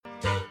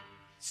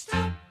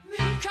Stop me,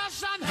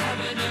 'cause I'm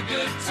having a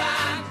good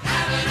time,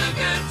 having a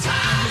good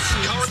time.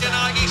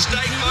 Koranganagi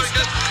stayed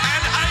focused,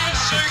 and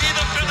Hayasugi,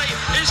 the filly,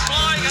 is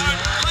flying home.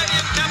 Lady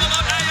of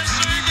Camelot,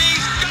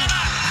 Hayasugi's got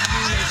her!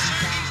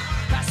 Hayasugi's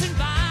Passing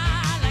by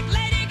like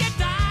Lady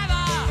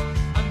Godiva.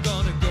 I'm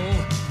gonna go,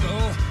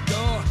 go,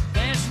 go.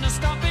 There's no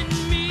stopping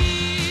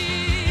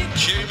me.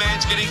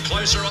 Q-Man's getting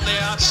closer on the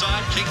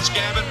outside. King's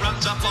Gambit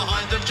runs up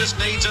behind them, just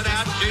needs it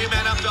out.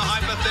 Q-Man up to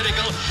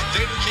Hypothetical,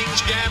 then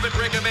King's Gambit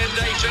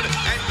recommendation,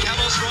 and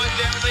Camel's right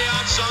down the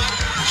outside.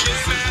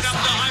 Q-Man up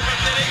to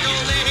Hypothetical,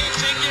 they're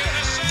hitting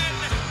unison.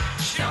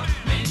 Stop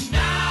me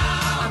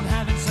now. I'm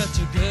having such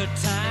a good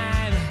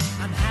time.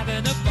 I'm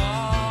having a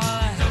ball.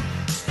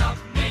 Don't stop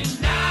me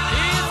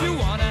now. If you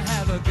wanna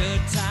have a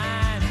good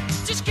time,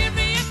 just give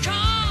me a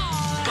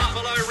call.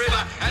 Buffalo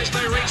River, as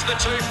they reach the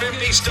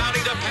 250,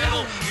 starting to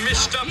pedal.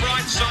 Mr.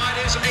 Brightside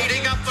is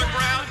eating up the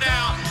ground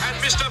now, and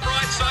Mr.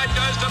 Brightside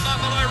goes to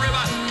Buffalo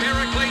River.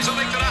 Pericles a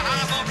length and a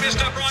half off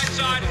Mr.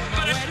 Brightside,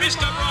 but it's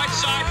Mr.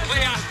 Brightside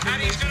clear,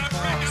 and he's going to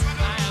break up.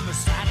 I am a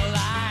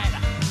satellite.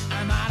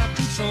 I'm out of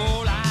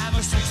control. I'm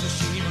a sex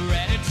machine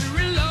ready to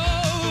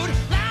reload.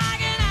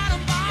 Like an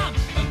atom bomb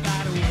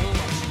about to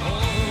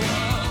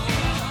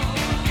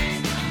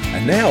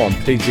And now on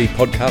PG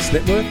Podcast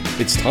Network,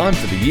 it's time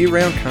for the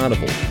year-round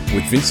carnival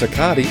with Vince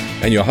Accardi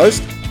and your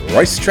host,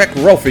 Racetrack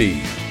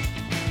Rolfie.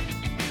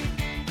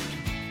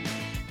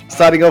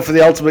 Starting off with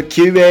the ultimate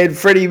Q-Man,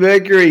 Freddie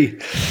Mercury.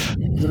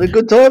 Was it a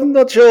good time?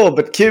 Not sure,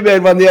 but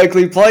Q-Man won the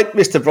Oakley Plate,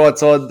 Mr.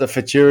 Brightside the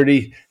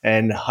Futurity,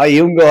 and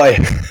Hyundai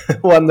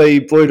won the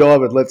Blue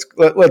Diamond.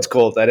 Let's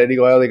call it that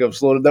anyway. I think I've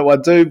slaughtered that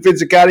one too.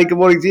 Vince Accardi, good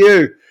morning to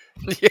you.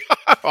 Yeah,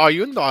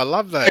 Hyundai, I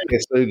love that.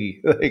 Yes, Oogie.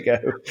 There you go.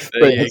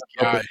 There you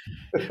go.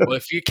 Well,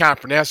 if you can't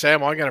pronounce it, how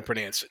am I going to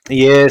pronounce it?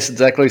 Yes,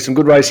 exactly. Some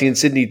good racing in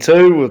Sydney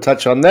too. We'll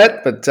touch on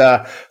that.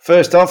 But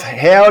first off,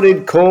 how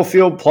did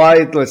Caulfield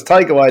play? Let's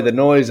take away the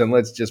noise and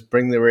let's just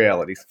bring the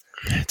realities.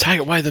 Take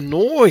away the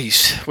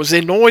noise. Was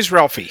there noise,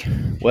 Ralphie?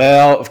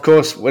 Well, of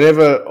course,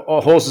 whenever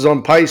horses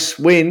on pace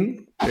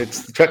win,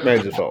 it's the track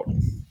manager's fault.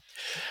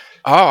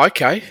 Oh,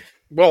 okay.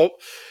 Well,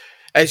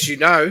 as you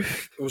know,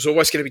 it was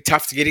always going to be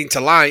tough to get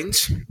into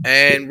lanes.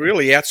 And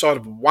really, outside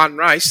of one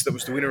race that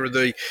was the winner of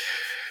the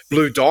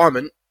Blue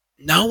Diamond,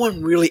 no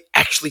one really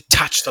actually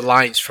touched the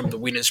lanes from the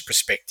winner's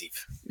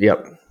perspective.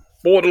 Yep.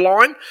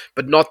 Borderline,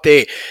 but not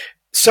there.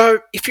 So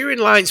if you're in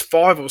lanes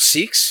 5 or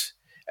 6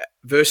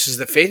 versus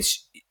the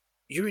fence,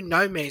 you're in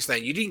no man's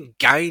land. You didn't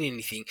gain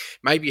anything.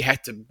 Maybe you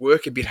had to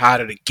work a bit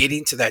harder to get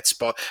into that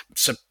spot,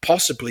 so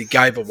possibly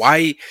gave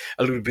away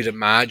a little bit of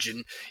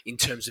margin in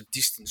terms of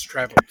distance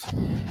travelled.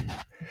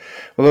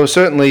 Well, there were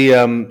certainly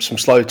some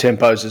slow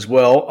tempos as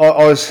well.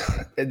 I was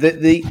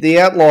the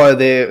outlier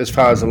there as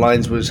far as the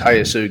lanes was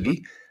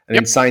Hayasugi, an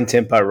insane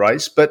tempo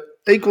race. But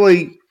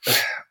equally,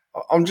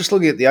 I'm just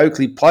looking at the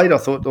Oakley Plate. I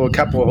thought there were a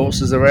couple of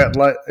horses that were out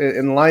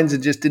in lanes that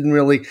just didn't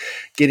really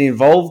get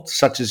involved,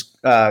 such as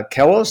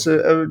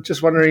Kalos.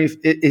 Just wondering if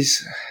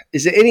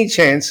is there any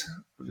chance?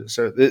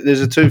 So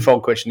there's a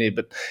twofold question here,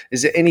 but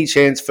is there any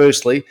chance,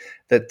 firstly,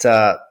 that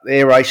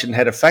aeration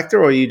had a factor,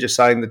 or are you just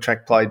saying the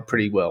track played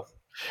pretty well?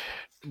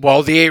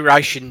 Well, the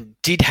aeration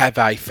did have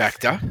a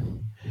factor.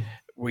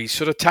 We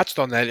sort of touched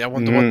on that. I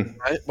wonder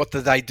what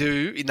did they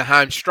do in the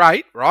home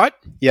straight, right?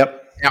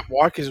 Yep. Out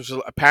wide, because it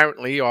was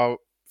apparently,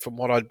 from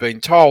what I'd been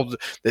told,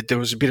 that there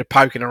was a bit of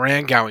poking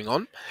around going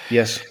on.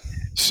 Yes.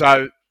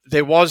 So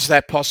there was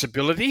that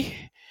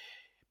possibility.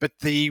 But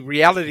the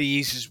reality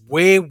is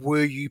where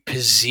were you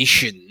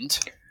positioned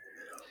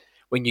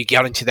when you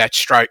got into that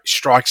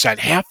strike zone?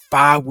 How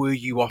far were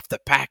you off the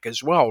pack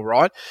as well,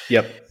 right?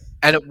 Yep.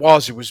 And it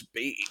was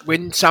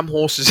when some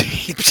horses,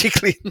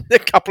 particularly in a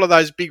couple of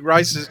those big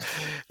races,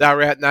 they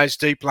were out in those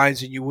deep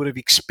lanes and you would have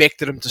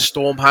expected them to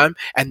storm home,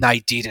 and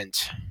they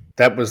didn't.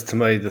 That was, to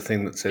me, the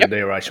thing that said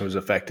aeration was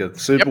a factor. The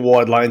super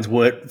wide lanes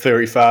weren't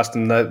very fast,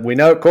 and we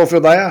know at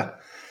Caulfield they are.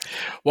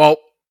 Well,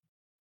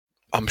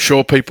 I'm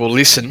sure people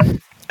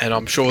listen, and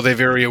I'm sure they're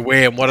very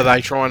aware. And what are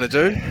they trying to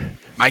do?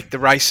 Make the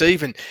race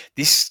even.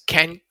 This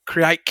can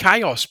create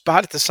chaos,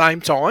 but at the same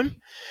time,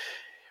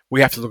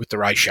 we have to look at the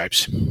race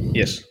shapes.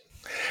 Yes.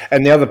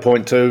 And the other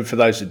point too, for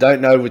those who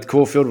don't know, with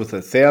Caulfield, with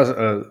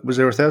 1,000, was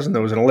there 1,000?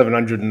 There was an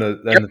 1,100 and the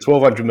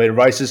 1,200 metre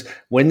races.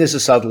 When there's a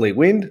southerly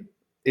wind,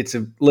 it's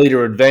a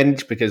leader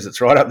advantage because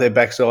it's right up their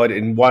backside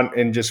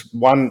in just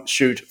one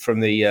shoot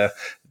from the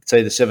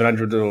say the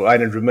 700 or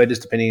 800 metres,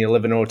 depending on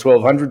 11 or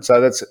 1,200. So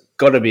that's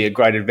got to be a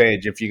great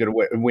advantage if you've got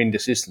a wind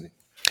assistant.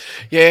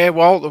 Yeah,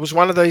 well, it was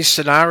one of these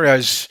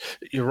scenarios.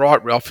 You're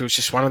right, Ralph. It was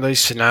just one of these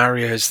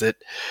scenarios that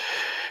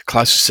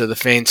closest to the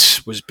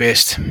fence was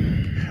best.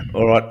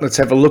 All right, let's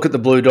have a look at the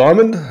Blue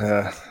Diamond.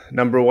 A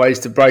number of ways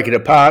to break it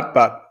apart,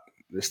 but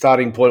the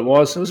starting point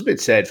was, it was a bit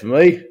sad for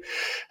me.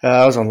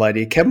 I was on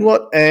Lady of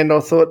Camelot, and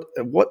I thought,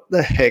 what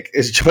the heck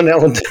is John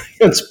Allen doing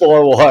on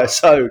Spywire?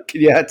 So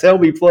can you tell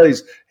me,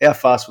 please, how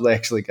fast were they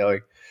actually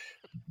going?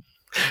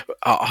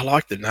 I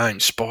like the name,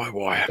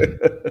 Spywire.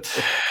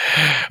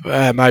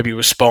 Maybe he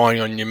was spying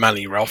on your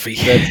money, Ralphie.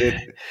 That's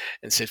it.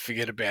 And said,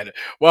 forget about it.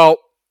 Well,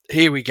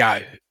 here we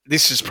go.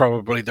 This is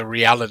probably the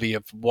reality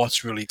of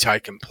what's really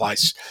taken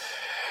place.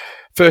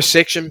 First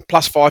section,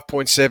 plus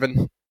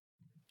 5.7.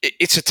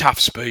 It's a tough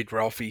speed,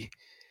 Ralphie.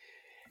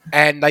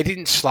 And they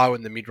didn't slow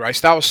in the mid-race.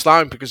 They were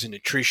slowing because of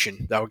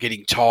nutrition. They were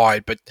getting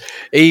tired. But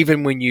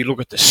even when you look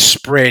at the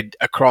spread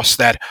across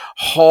that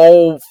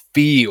whole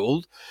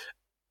field,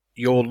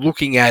 you're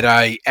looking at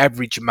a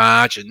average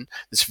margin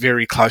that's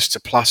very close to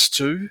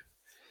 +2.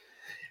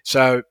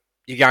 So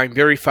you're going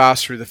very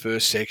fast through the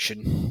first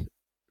section,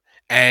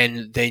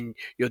 and then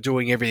you're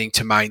doing everything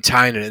to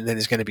maintain it, and then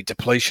there's going to be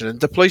depletion. And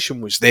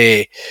depletion was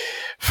there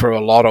for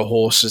a lot of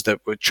horses that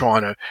were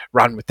trying to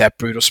run with that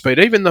brutal speed,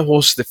 even the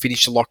horses that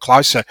finished a lot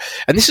closer.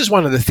 And this is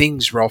one of the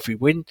things, Ralphie,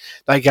 when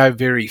they go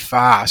very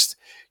fast,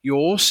 you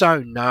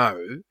also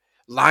know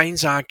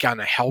lanes aren't going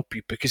to help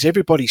you because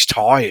everybody's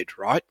tired,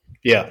 right?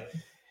 Yeah.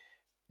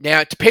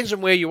 Now, it depends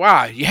on where you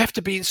are. You have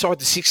to be inside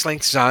the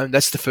 6-length zone.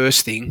 That's the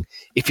first thing.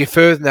 If you're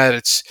further than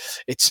that,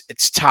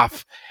 it's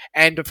tough.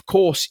 And, of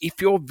course, if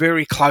you're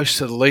very close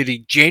to the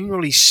leader,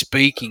 generally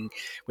speaking,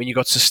 when you've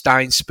got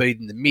sustained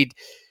speed in the mid,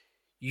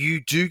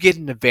 you do get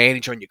an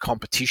advantage on your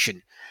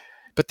competition.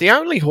 But the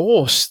only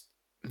horse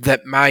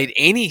that made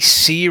any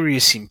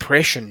serious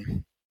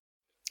impression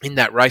in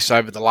that race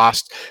over the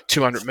last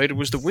 200 metre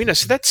was the winner.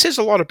 So that says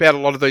a lot about a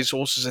lot of these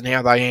horses and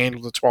how they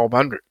handle the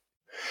 1200.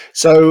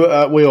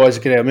 So we always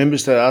get our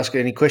members to ask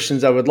any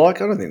questions they would like.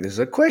 I don't think there's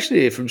a question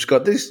here from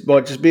Scott. This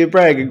might just be a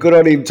brag, and good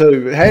on him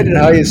too. How did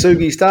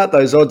Hayasugi start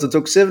those odds? It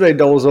took $17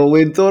 all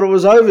in, thought it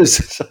was overs.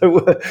 So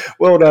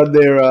well done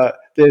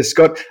there,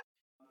 Scott.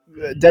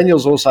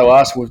 Daniel's also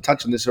asked, we've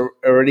touched on this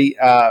already,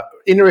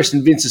 interested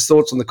in Vince's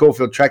thoughts on the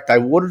Caulfield track day.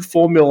 What did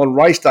 4 mil on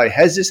race day?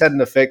 Has this had an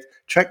effect?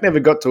 Track never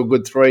got to a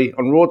good 3.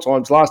 On raw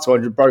times, last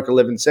 200 broke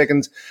 11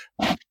 seconds.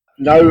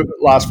 No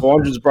last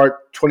 400s broke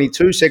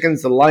 22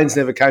 seconds. The lanes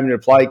never came into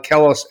play.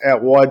 Callos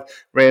out wide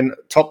ran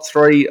top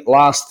 3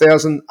 last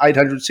 1,000,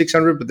 800,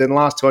 600, but then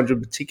last 200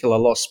 in particular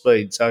lost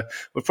speed. So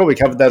we've probably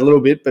covered that a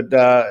little bit. But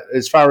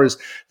as far as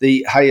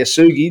the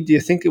Hayasugi, do you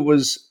think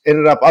it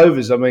ended up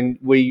overs? I mean,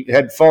 we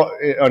had 5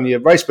 on your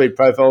race speed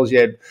profiles.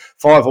 You had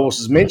 5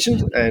 horses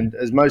mentioned, and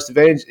as most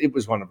advantage, it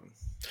was one of them.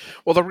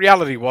 Well, the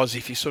reality was,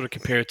 if you sort of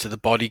compare it to the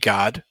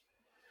Bodyguard,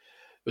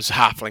 it was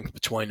half length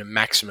between them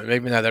maximum,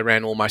 even though they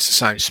ran almost the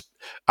same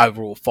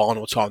overall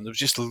final time. There was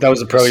just that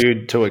was a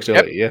prelude 2 weeks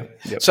earlier,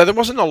 yeah. Yep. So there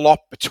wasn't a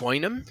lot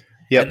between them.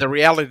 Yep. And the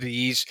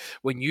reality is,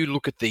 when you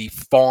look at the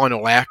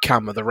final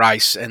outcome of the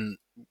race and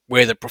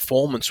where the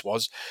performance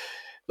was,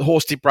 the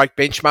horse did break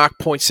benchmark,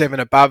 0.7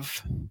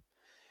 above.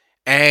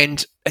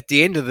 And at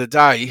the end of the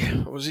day,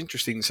 it was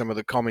interesting, some of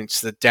the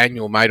comments that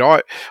Daniel made.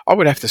 I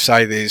would have to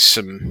say there is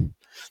some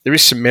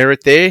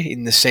merit there,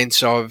 in the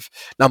sense of,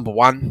 number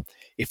one,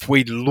 if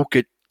we look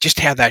at just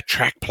how that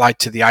track played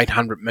to the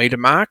 800 metre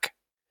mark,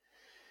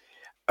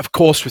 of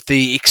course, with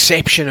the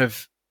exception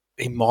of,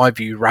 in my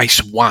view,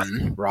 race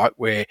 1, right,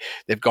 where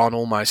they've gone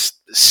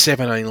almost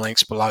 17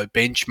 lengths below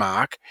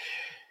benchmark,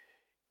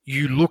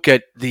 you look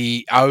at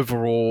the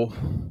overall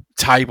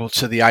table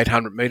to the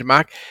 800 metre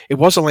mark, it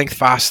was a length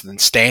faster than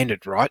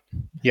standard, right?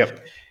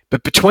 Yep.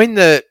 But between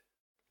the,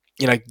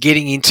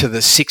 getting into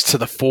the 6 to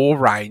the 4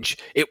 range,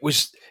 it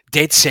was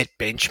dead set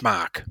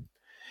benchmark.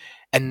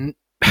 And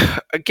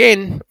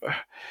again,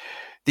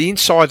 the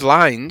inside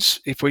lanes,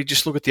 if we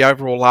just look at the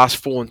overall last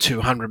 4 and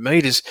 200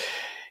 metres,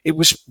 it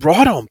was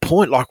right on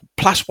point, like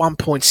plus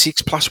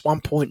 1.6, plus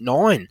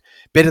 1.9,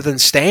 better than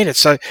standard.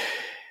 So,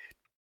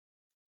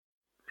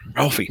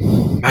 Ralphie,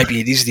 maybe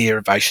it is the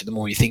elevation the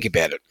more you think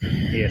about it.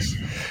 Yes.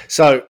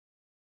 So,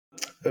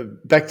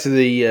 back to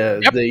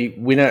the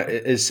winner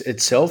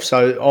itself.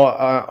 So,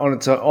 on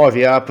its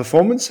IVR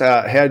performance,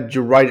 how did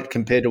you rate it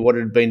compared to what it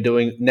had been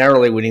doing,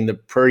 narrowly winning the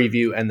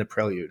preview and the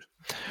prelude?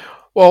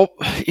 Well,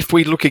 if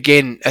we look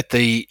again at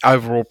the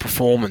overall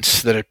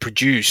performance that it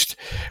produced,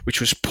 which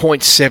was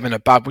 0.7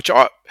 above, which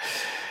I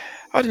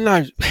don't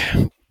know,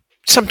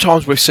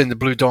 sometimes we've seen the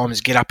Blue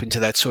Diamonds get up into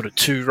that sort of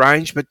 2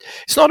 range, but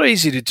it's not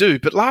easy to do.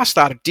 But last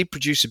start, it did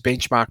produce a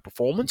benchmark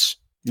performance.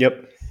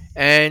 Yep.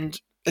 And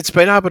it's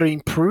been able to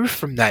improve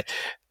from that.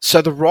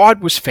 So the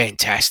ride was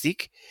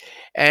fantastic,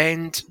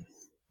 and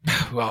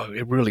well,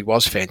 it really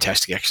was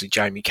fantastic, actually.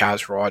 Jamie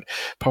Carr's ride,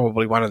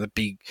 probably one of the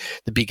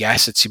big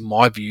assets in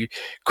my view.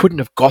 Couldn't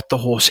have got the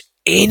horse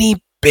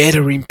any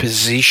better in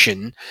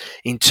position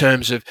in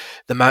terms of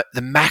the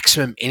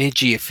maximum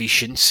energy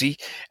efficiency,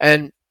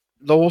 and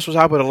the horse was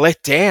able to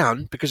let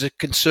down because it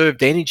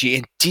conserved energy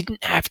and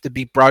didn't have to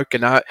be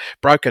broken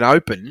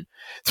open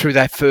through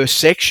that first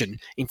section.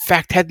 In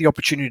fact, had the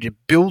opportunity to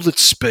build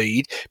its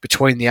speed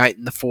between the 8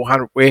 and the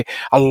 400, where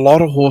a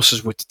lot of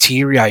horses were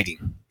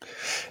deteriorating.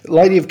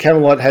 Lady of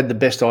Camelot had the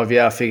best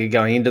IVR figure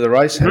going into the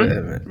race.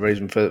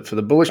 Reason for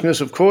the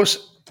bullishness, of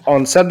course.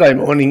 On Saturday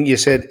morning, you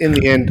said, in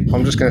the end,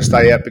 I'm just going to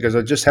stay out because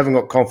I just haven't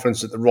got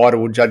confidence that the rider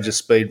will judge the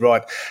speed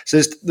right. So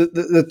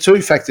the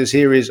 2 factors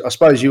here is, I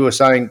suppose you were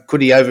saying,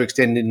 could he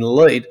overextend in the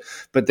lead?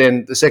 But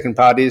then the second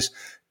part is,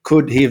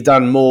 could he have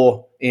done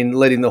more in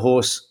letting the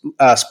horse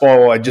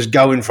Spywire just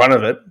go in front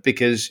of it,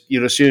 because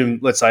you'd assume,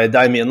 let's say, a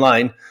Damien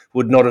Lane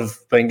would not have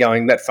been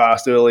going that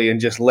fast early and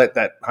just let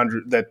that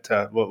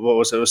what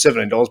was it? It was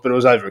 $17, but it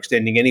was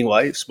overextending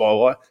anyway.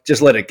 Spywire,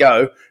 just let it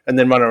go and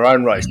then run her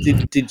own race.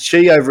 Did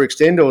she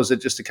overextend, or was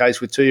it just a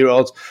case with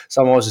 2-year-olds?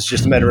 Sometimes it's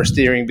just a matter of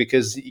steering,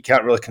 because you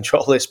can't really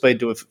control their speed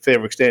to a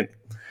fair extent.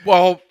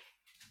 Well,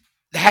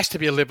 there has to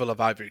be a level of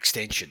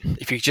overextension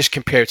if you just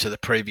compare it to the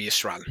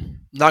previous run.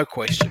 No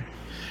question.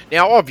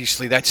 Now,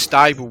 obviously, that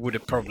stable would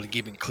have probably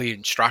given clear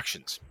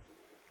instructions.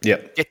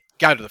 Yep.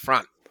 Go to the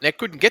front. Now,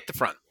 couldn't get the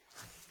front.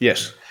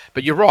 Yes.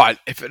 But you're right.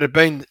 If it had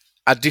been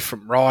a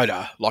different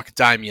rider, like a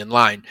Damien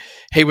Lane,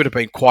 he would have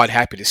been quite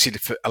happy to sit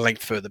a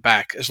length further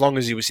back. As long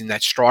as he was in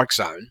that strike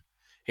zone,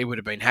 he would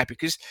have been happy,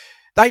 because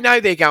they know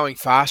they're going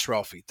fast,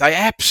 Ralphie. They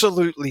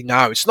absolutely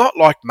know. It's not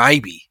like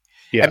maybe.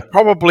 Yeah. And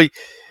probably...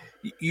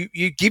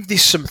 You give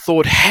this some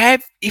thought.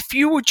 If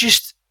you were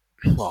just,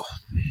 well,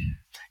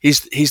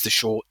 here's the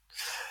short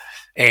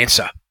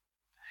answer.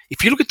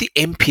 If you look at the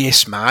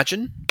MPS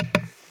margin,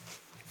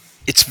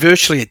 it's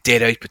virtually a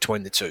dead heat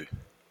between the two.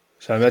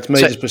 So that's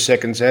meters per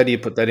second. So how do you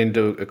put that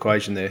into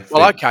equation there?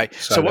 Well, okay.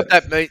 So what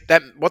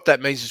that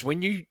means is,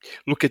 when you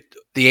look at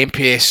the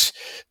MPS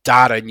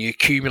data and you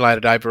accumulate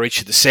it over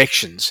each of the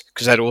sections,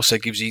 because that also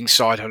gives you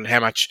insight on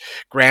how much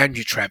ground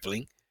you're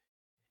travelling,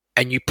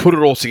 and you put it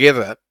all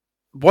together,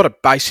 what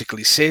it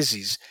basically says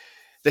is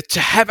that to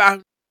have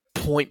a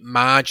point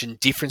margin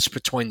difference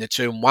between the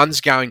two, and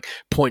one's going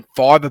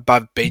 0.5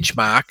 above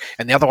benchmark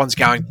and the other one's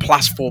going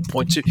plus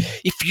 4.2,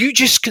 if you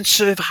just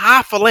conserve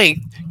half a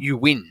length, you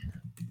win.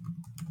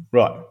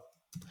 Right.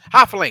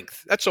 Half a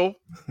length, that's all.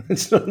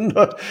 It's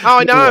not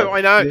I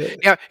know. Yeah.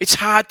 Now, it's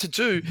hard to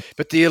do,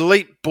 but the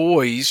elite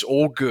boys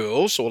or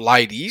girls or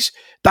ladies,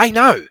 they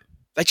know.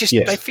 They just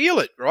they feel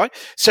it, right?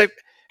 So,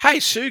 hey,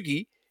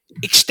 Sugi,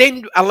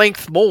 extend a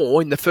length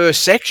more in the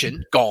first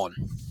section, gone.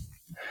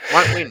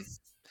 Won't win.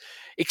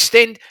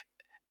 Extend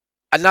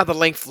another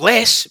length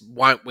less,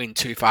 won't win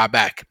too far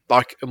back.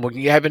 Like, and when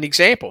you have an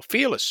example,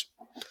 Fearless.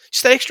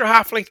 Just that extra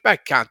half length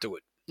back, can't do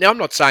it. Now, I'm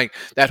not saying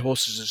that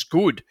horse is as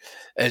good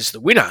as the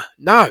winner.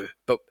 No.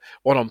 But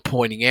what I'm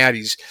pointing out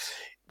is,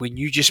 when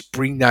you just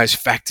bring those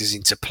factors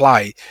into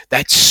play,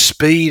 that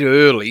speed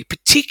early,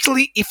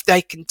 particularly if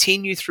they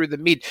continue through the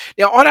mid.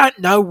 Now, I don't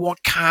know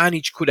what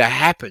carnage could have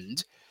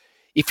happened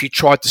if you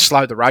tried to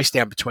slow the race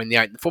down between the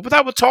 8 and the 4, but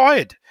they were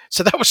tired.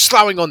 So they were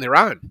slowing on their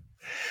own.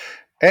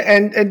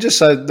 And just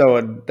so no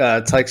one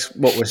takes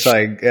what we're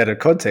saying out of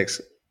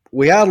context,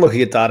 we are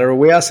looking at data, or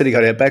we are sitting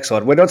on our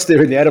backside. We're not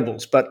steering the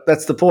animals, but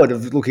that's the point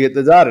of looking at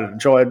the data, to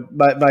try and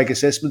make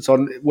assessments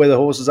on whether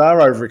horses are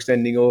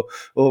overextending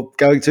or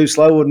going too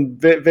slow, and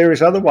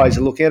various other ways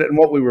of looking at it. And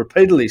what we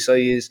repeatedly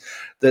see is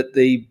that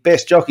the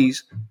best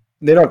jockeys,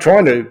 they're not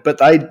trying to, but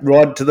they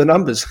ride to the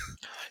numbers.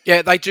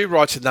 Yeah, they do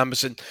ride to the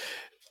numbers,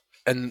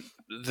 and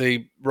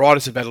the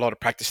riders have had a lot of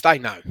practice. They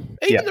know.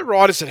 Even the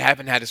riders that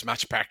haven't had as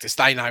much practice,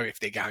 they know if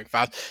they're going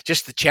fast.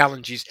 Just the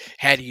challenge is,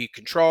 how do you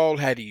control?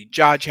 How do you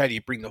judge? How do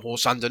you bring the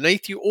horse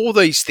underneath you? All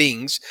these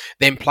things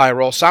then play a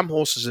role. Some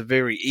horses are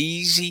very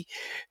easy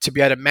to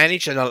be able to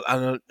manage,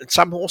 and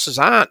some horses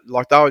aren't.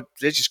 Like,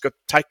 they just got to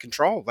take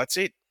control. That's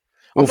it.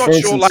 I'm not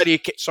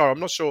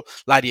sure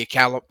Lady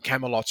of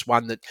Camelot's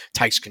one that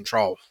takes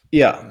control.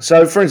 Yeah.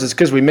 So, for instance,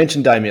 because we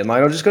mentioned Damien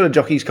Lane, I've just got a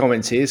jockey's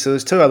comments here. So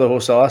there's two other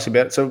horses I'll ask you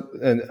about. So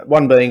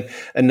one being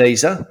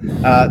Anisa.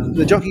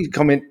 The jockey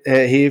comment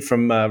here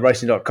from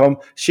racing.com,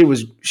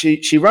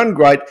 she ran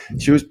great.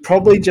 She was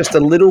probably just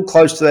a little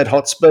close to that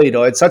hot speed.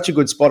 I had such a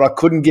good spot, I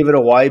couldn't give it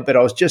away, but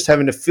I was just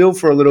having to feel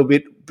for a little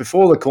bit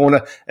before the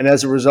corner, and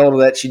as a result of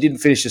that, she didn't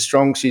finish as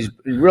strong. She's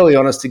really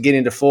honest to get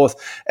into fourth.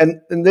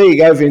 And there you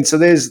go, Vince. So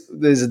there's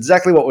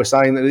exactly what we're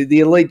saying. The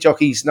elite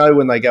jockeys know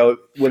when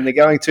they're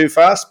going too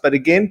fast, but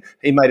again,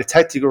 he made a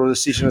tactical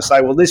decision to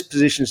say, well, this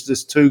position is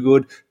just too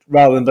good,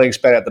 rather than being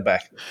spat out the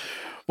back.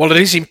 Well, it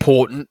is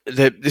important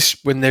that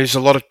when there's a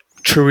lot of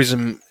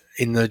truism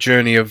in the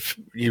journey of,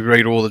 you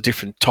read all the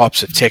different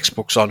types of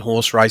textbooks on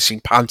horse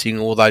racing, punting,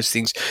 all those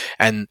things,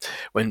 and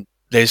when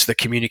there's the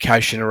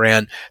communication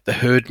around the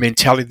herd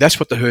mentality, that's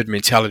what the herd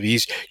mentality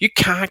is. You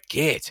can't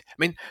get. I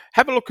mean,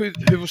 have a look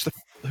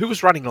who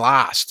was running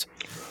last.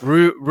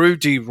 Rue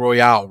de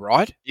Royale,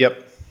 right?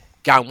 Yep.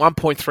 Going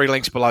 1.3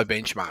 lengths below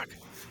benchmark.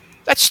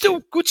 That's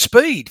still good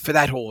speed for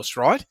that horse,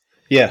 right?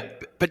 Yeah.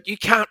 But you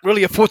can't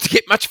really afford to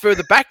get much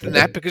further back than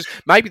that, because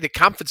maybe the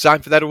comfort zone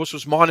for that horse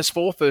was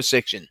 -4 first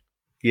section.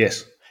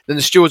 Yes. Then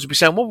the stewards would be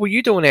saying, what were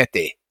you doing out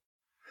there?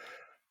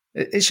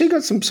 Has she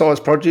got some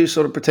size produce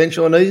sort of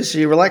potential? And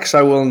she relaxed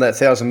so well in that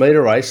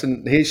 1,000-metre race,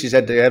 and here she's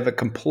had to have a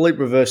complete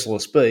reversal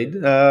of speed.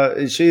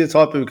 Is she the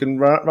type who can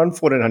run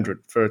 1,400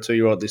 for a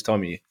 2-year-old this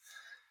time of year?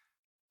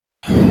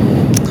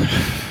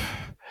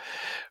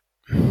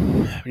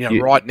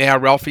 Right now,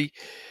 Ralphie,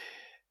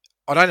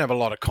 I don't have a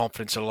lot of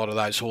confidence in a lot of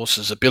those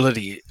horses'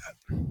 ability.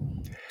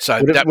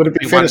 So would it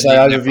be fair to say,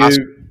 overview,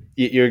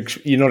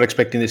 you're not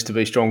expecting this to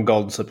be strong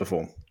Golden Slipper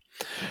form?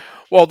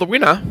 Well, the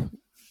winner,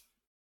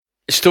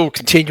 still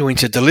continuing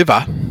to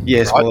deliver.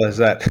 Yes, right? well, there's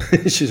that.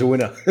 She's a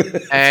winner.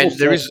 And Full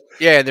there stop.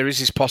 is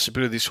this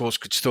possibility this horse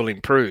could still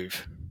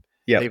improve,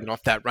 Yep. even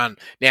off that run.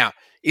 Now,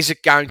 is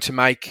it going to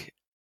make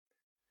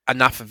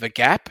enough of a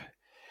gap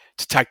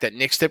to take that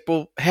next step?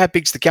 Well, how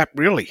big's the gap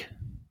really?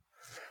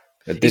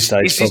 At this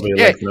stage, is this- probably a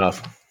yeah. length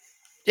enough.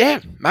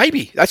 Yeah,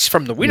 maybe. That's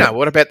from the winner. Yep.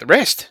 What about the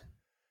rest?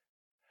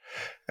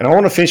 And I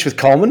want to finish with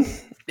Coleman.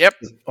 Yep.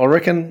 I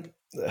reckon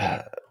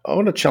I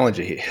want to challenge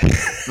you here.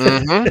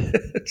 Mm-hmm.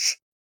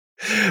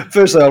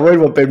 Firstly, I'll read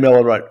what Ben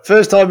Mellor wrote.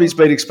 First time he's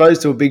been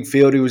exposed to a big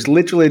field, he was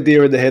literally a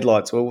deer in the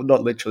headlights. Well,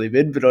 not literally,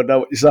 Ben, but I know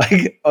what you're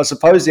saying. I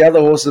suppose the other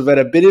horses have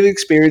had a bit of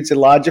experience in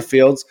larger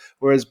fields,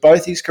 whereas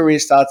both his career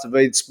starts have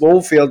been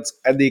small fields,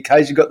 and the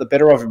occasion got the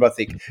better of him, I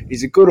think.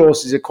 He's a good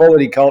horse. He's a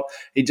quality colt.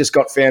 He just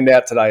got found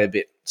out today a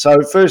bit.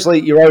 So,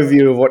 firstly, your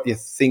overview of what you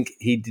think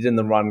he did in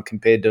the run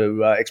compared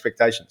to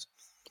expectations.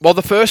 Well,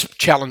 the first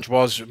challenge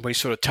was, we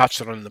sort of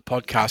touched on it in the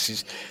podcast,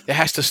 is there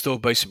has to still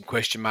be some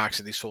question marks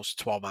at this horse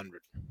at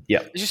 1,200.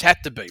 Yeah. It just had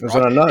to be. It was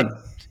right? an unknown.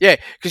 Yeah,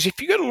 because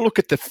if you got to look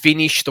at the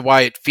finish, the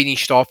way it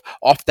finished off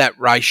that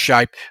race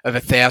shape of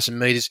 1,000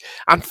 metres,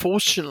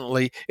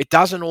 unfortunately, it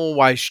doesn't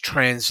always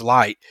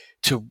translate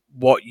to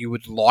what you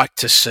would like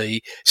to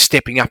see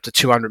stepping up to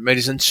 200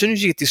 metres. And as soon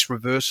as you get this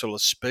reversal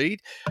of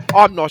speed,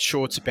 I'm not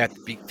sure it's about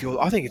the big field.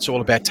 I think it's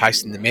all about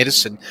tasting the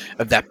medicine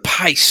of that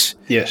pace.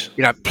 Yes.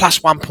 You know, plus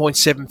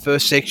 1.7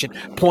 first section,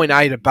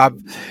 0.8 above,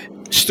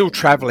 still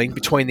travelling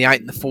between the 8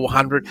 and the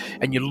 400.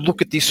 And you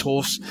look at this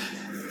horse,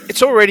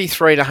 it's already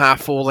 3.5,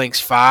 4 lengths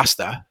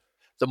faster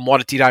than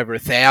what it did over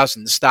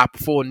 1,000 the start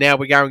before. Now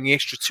we're going the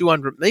extra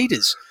 200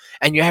 metres,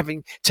 and you're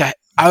having to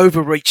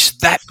overreach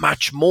that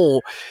much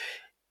more.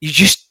 It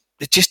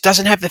just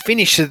doesn't have the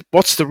finish. So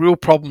what's the real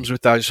problems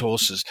with those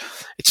horses?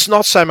 It's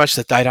not so much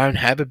that they don't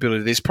have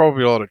ability. There's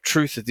probably a lot of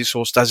truth that this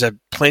horse does have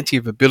plenty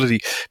of ability,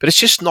 but it's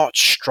just not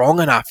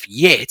strong enough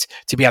yet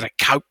to be able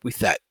to cope with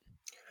that.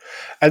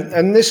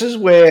 And this is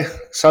where,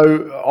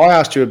 so I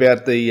asked you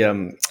about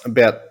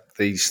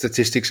the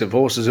statistics of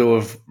horses who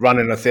have run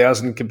in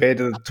 1,000 compared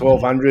to the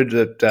 1,200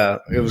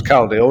 that it was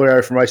Carl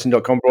Del from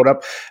racing.com brought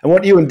up. And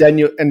what you and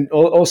Daniel, and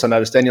also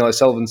noticed Daniel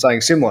O'Sullivan saying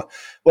similar,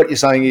 what you're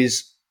saying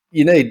is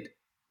you need,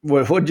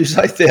 what did you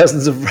say,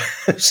 thousands of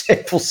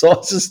sample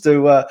sizes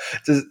to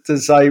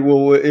say,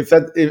 well, if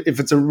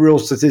it's a real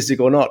statistic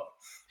or not.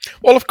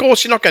 Well, of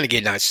course, you're not going to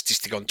get no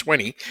statistic on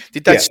 20.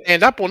 Did that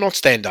stand up or not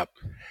stand up?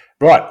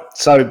 Right.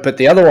 So, but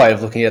the other way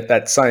of looking at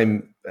that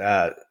same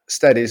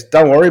stat is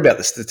don't worry about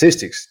the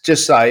statistics.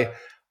 Just say,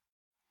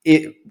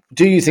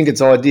 do you think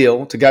it's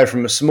ideal to go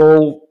from a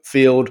small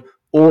field,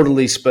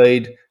 orderly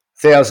speed,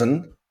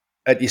 1,000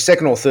 at your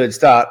second or third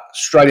start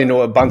straight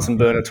into a Bunsen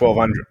burner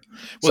 1,200?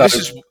 Well,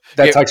 so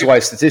that takes away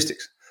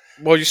statistics.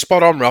 Well, you're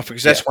spot on, Ralph,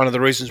 because that's one of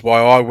the reasons why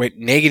I went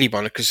negative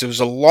on it, because there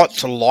was a lot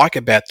to like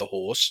about the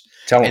horse.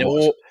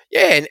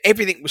 And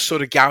everything was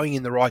sort of going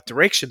in the right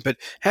direction. But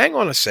hang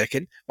on a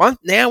second.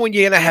 Now when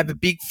you're going to have a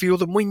big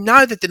field, and we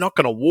know that they're not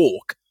going to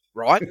walk,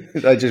 right?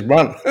 They just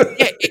run.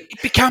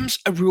 It becomes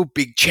a real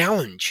big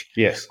challenge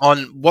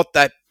on what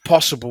that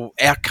possible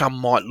outcome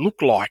might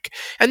look like.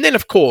 And then,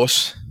 of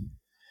course,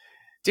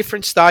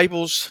 different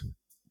stables,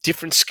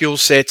 different skill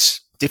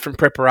sets, different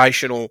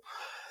preparational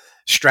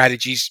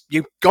strategies.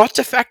 You've got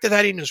to factor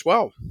that in as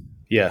well.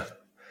 Yeah.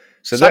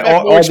 So that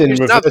I then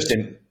reversed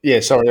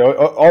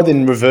I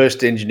then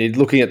reversed engineered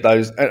looking at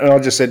those, and I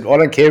just said I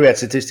don't care about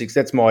statistics.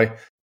 That's my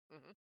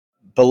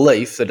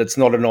belief that it's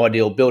not an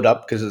ideal build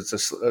up because it's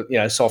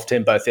a soft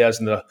tempo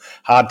 1,000 to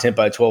hard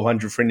tempo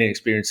 1,200 for an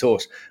inexperienced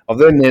horse. I've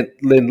then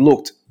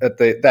looked at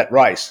that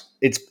race.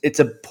 It's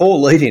a poor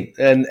lead in,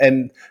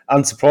 and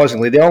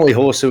unsurprisingly, the only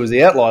horse who was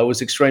the outlier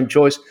was Extreme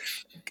Choice.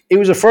 He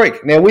was a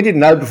freak. Now, we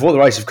didn't know before the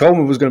race if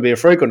Coleman was going to be a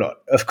freak or not,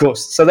 of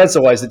course. So that's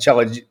always the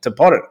challenge to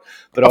pot it.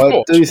 But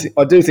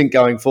I do think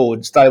going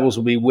forward, stables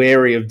will be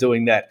wary of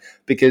doing that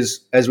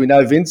because, as we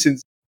know, Vince,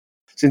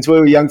 since we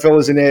were young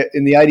fellas in the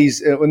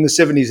 80s, in the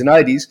 70s and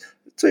 80s,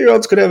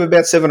 2-year-olds could have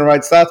about 7 or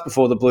 8 starts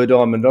before the Blue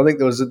Diamond. I think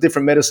there was a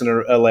different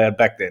medicine allowed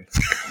back then.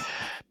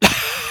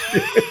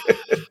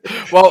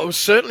 Well, it was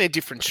certainly a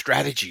different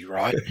strategy,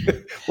 right?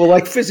 Well,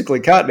 like physically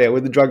can't now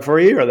with the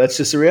drug-free era. That's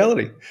just a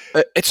reality.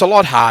 It's a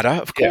lot harder,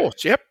 of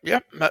course. Yep.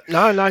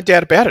 No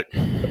doubt about it.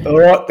 All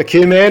right, the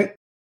Q man.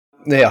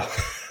 Now,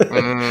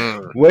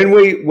 when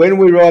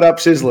we write up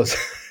Sizzlers,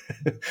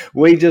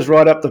 we just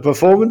write up the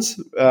performance.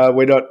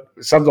 We're not.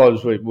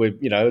 Sometimes we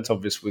it's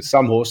obvious with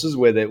some horses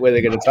where they're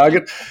going to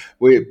target.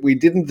 We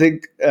didn't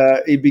think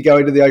he'd be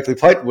going to the Oakley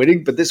Plate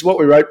winning, but this is what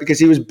we wrote because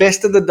he was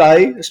best of the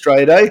day,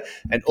 Australia Day,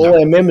 and all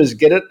our members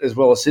get it as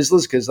well as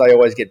Sizzlers because they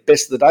always get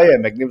best of the day. Our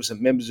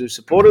magnificent members who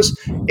support us.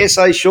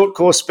 SA short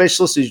course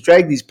specialist who's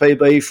dragged his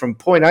PB from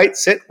 0.8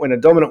 set when a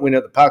dominant win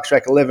at the Park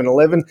Track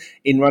 11.11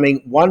 in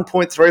running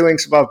 1.3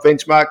 lengths above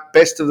benchmark.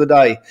 Best of the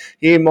day.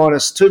 Here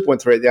minus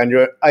 2.3 at the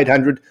under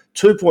 800.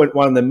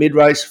 2.1 in the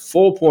mid-race,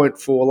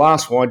 4.4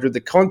 last 400.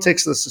 The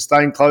context of the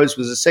sustained close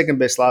was the second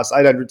best last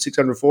 800,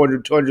 600,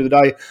 400, 200 a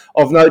day.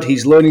 Of note,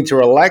 he's learning to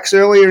relax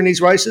earlier in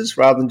his races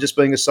rather than just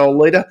being a sole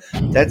leader.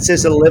 That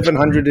says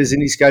 1100 is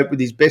in his scope with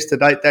his best to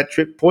date that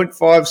trip,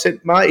 0.5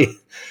 St. May.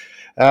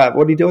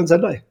 What are you doing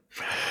Sunday?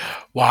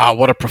 Wow,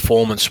 what a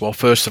performance. Well,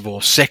 first of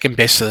all, second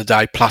best of the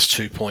day, plus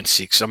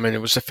 2.6. I mean,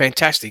 it was a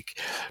fantastic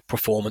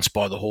performance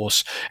by the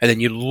horse. And then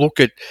you look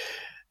at,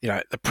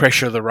 the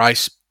pressure of the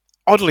race.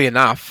 Oddly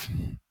enough,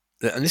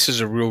 and this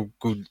is a real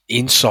good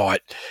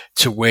insight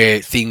to where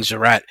things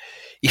are at,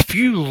 if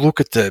you look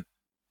at the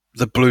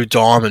Blue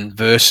Diamond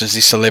versus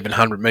this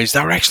 1100 metres,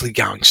 they were actually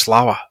going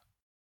slower.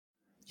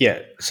 Yeah,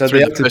 so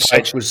the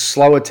Up-to-Date was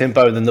slower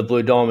tempo than the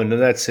Blue Diamond,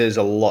 and that says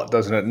a lot,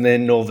 doesn't it? And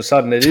then all of a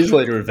sudden it is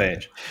leader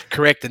advantage.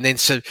 Correct, and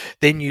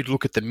then you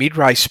look at the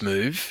mid-race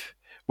move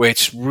where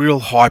it's real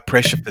high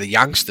pressure for the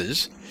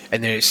youngsters,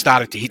 and they're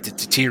starting to hit the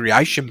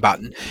deterioration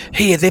button.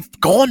 Here,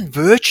 they've gone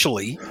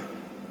virtually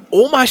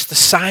almost the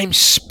same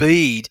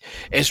speed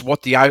as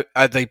what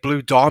the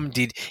Blue Diamond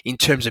did in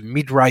terms of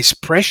mid-race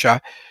pressure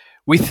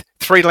with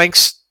 3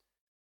 lengths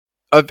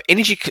of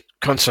energy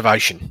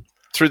conservation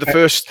through the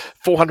first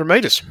 400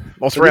 metres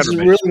or 300 This is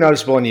metres. really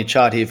noticeable on your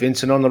chart here,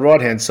 Vincent. On the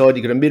right-hand side,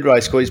 you've got a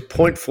mid-race squeeze,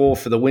 0.4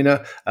 for the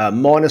winner,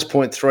 minus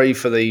 0.3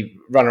 for the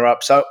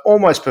runner-up. So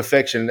almost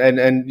perfection.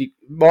 And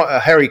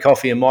Harry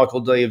Coffey and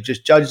Michael D have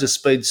just judged the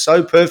speed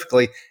so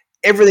perfectly,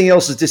 everything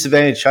else is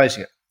disadvantage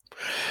chasing it.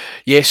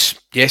 Yes,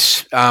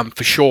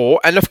 for sure.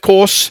 And of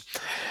course,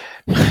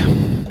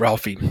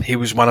 Ralphie, he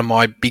was one of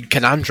my big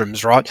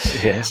conundrums, right?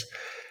 Yes.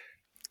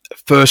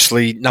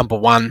 Firstly, number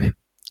one,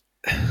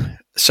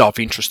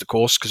 self-interest, of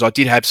course, because I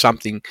did have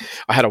something.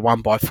 I had a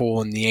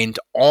 1x4 in the end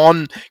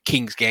on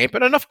King's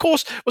Gambit, and of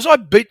course, was I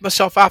beat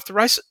myself after the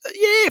race?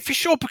 Yeah, for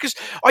sure, because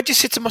I just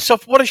said to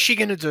myself, what is she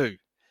going to do?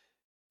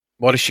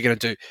 What is she going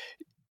to do?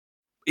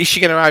 Is she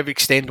going to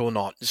overextend or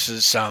not? This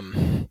is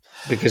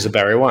because of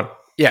barrier 1.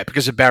 Yeah,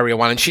 because of barrier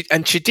 1,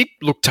 and she did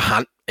look to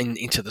hunt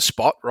into the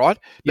spot, right?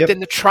 But then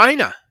the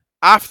trainer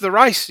after the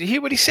race, you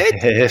hear what he said?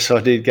 Yes, I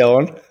did. Go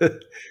on.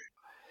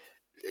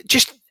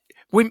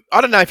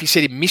 I don't know if he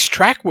said he missed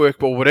track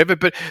work or whatever,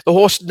 but the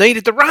horse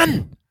needed to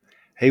run.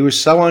 He was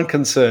so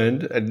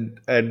unconcerned,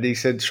 and he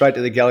said straight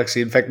to the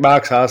Galaxy. In fact,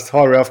 Mark's asked,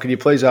 "Hi, Ralph, can you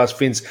please ask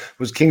Vince,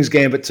 was King's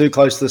Gambit too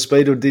close to the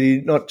speed, or did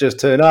he not just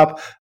turn up?"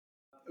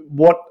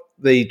 What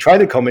the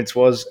trainer comments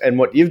was, and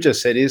what you've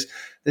just said is,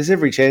 there's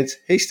every chance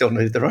he still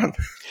needed the run.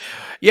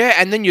 Yeah,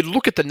 and then you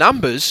look at the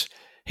numbers,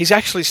 he's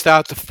actually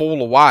started to fall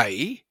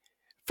away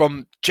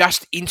from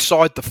just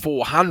inside the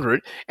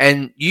 400,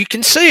 and you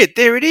can see it.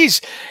 There it is.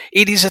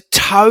 It is a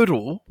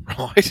total,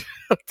 right?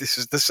 This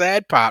is the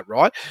sad part,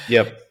 right?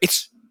 Yep.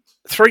 It's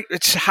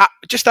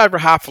just over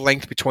half a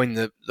length between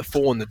the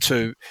 4 and the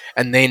 2,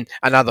 and then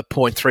another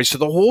 0.3. So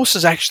the horse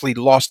has actually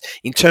lost,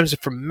 in terms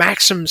of from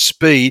maximum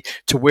speed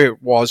to where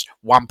it was,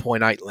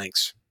 1.8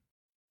 lengths.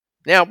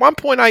 Now,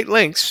 1.8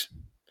 lengths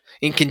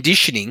in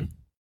conditioning,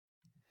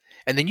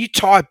 and then you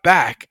tie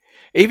back,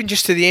 even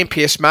just to the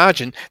MPS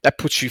margin, that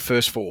puts you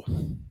first 4.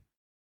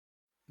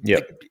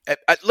 Yep.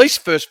 At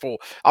least first 4.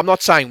 I'm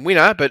not saying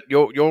winner, but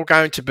you're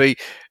going to be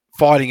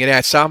fighting it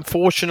out. So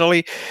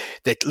unfortunately,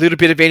 that little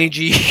bit of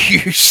energy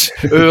use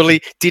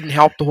early didn't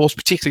help the horse,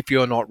 particularly if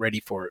you're not ready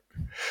for it.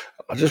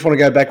 I just want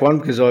to go back one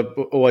because I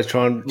always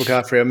try and look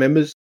after our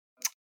members.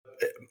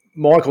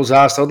 Michael's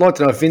asked, I'd like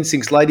to know if Vince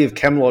thinks Lady of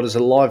Camelot is a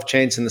live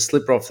chance in the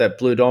slipper off that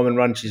Blue Diamond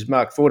run. She's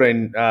marked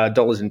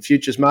 $14 in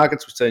futures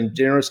markets, which seems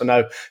generous. I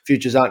know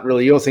futures aren't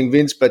really your thing,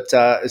 Vince, but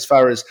as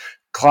far as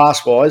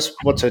class-wise,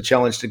 what's her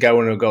challenge to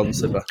go in a golden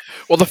slipper?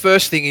 Well, the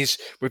first thing is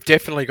we've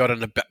definitely got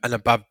an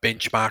above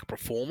benchmark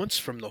performance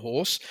from the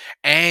horse,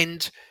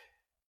 and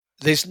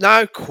there's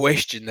no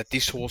question that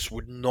this horse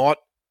would not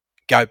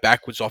go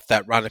backwards off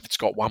that run if it's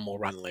got one more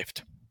run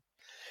left.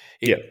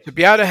 To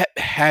be able to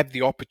have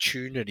the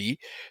opportunity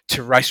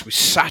to race with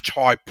such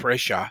high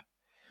pressure,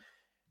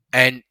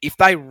 and if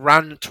they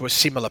run to a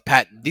similar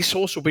pattern, this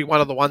horse will be one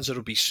of the ones that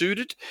will be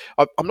suited.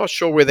 I'm not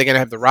sure where they're going to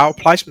have the rail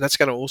placement. That's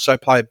going to also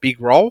play a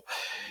big role.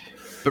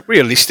 But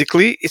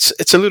realistically, it's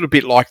a little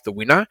bit like the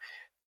winner.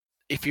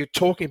 If you're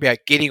talking about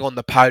getting on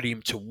the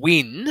podium to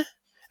win,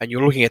 and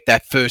you're looking at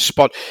that first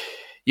spot,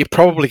 you're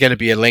probably going to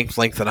be a length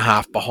and a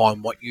half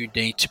behind what you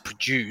need to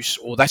produce,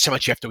 or that's how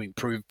much you have to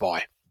improve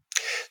by.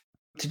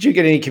 Did you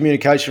get any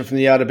communication from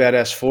the yard about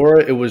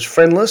Asphora? It was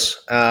friendless,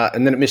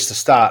 and then it missed the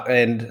start.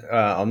 And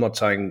I'm not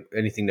saying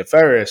anything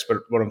nefarious, but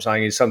what I'm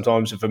saying is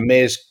sometimes if a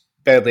mare's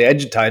badly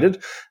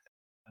agitated,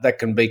 that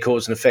can be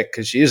cause and effect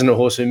because she isn't a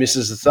horse who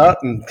misses the start,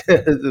 and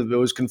there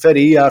was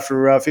confetti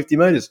after 50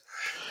 metres.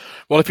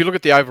 Well, if you look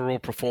at the overall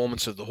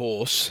performance of the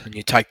horse and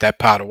you take that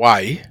part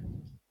away,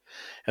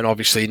 and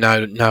obviously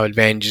no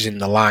advantages in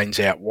the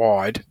lanes out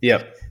wide,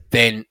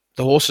 then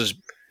the horse has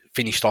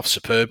finished off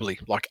superbly,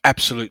 like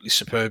absolutely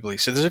superbly.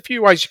 So there's a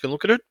few ways you can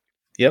look at it.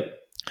 Yep.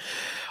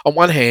 On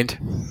one hand,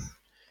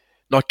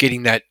 not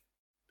getting that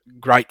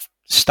great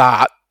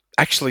start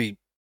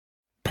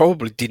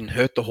probably didn't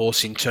hurt the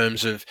horse in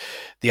terms of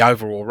the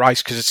overall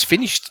race because it's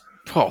finished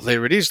well,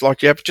 there it is.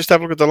 Like, you have just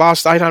have a look at the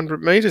last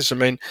 800 metres. I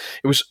mean,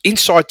 it was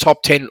inside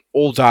top 10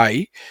 all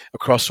day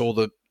across all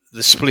the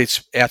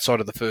splits outside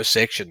of the first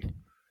section.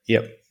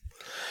 Yep.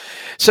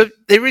 So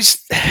there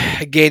is,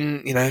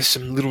 again,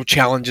 some little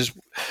challenges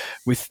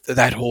with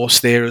that horse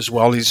there as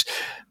well. Is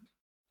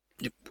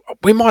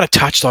we might have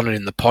touched on it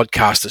in the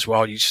podcast as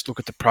well. You just look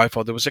at the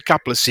profile. There was a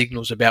couple of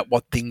signals about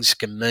what things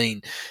can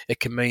mean. It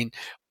can mean,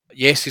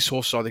 yes, this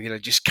horse is either going to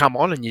just come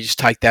on and you just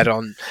take that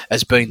on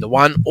as being the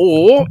one,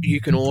 or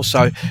you can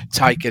also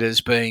take it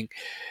as being,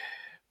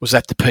 was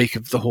that the peak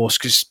of the horse?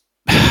 Because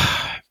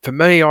for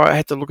me, I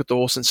had to look at the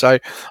horse and say,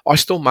 I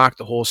still mark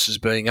the horse as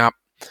being up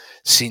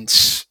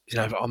since,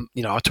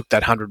 I took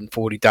that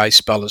 140-day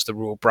spell as the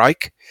rule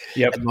break,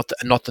 and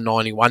not the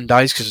 91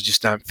 days, because I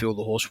just don't feel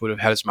the horse would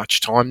have had as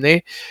much time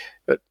there.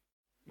 But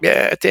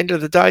yeah, at the end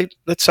of the day,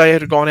 let's say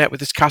it had gone out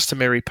with its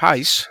customary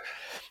pace.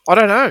 I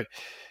don't know,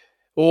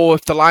 or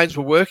if the lanes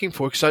were working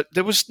for it. So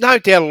there was no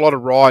doubt a lot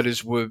of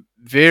riders were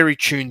very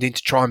tuned in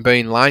to try and be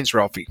in lanes,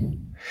 Ralphie.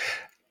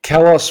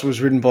 Kalos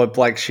was ridden by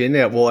Blake Shin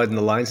out wide in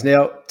the lanes.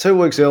 Now, 2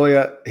 weeks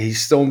earlier, he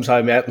storms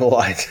home out in the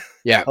lanes.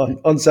 Yeah.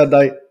 on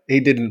Sunday, he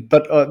didn't.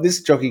 But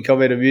this jockey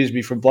comment amused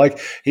me from Blake.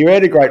 He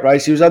ran a great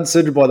race. He was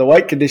unsuited by the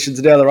weight conditions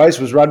and how the race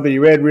was run, but he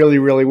ran really,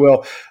 really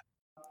well.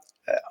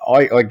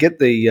 I get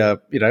the,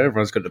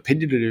 everyone's got an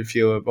opinion. If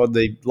you're on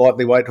the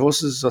lightly weight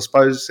horses, I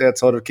suppose,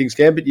 outside of King's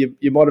Gambit,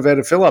 you might have had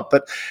a fill-up.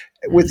 But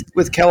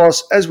with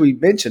Kalos, as we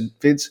mentioned,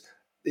 Vince,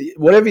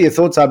 whatever your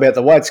thoughts are about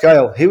the weight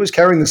scale, he was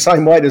carrying the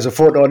same weight as a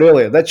fortnight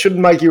earlier. That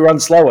shouldn't make you run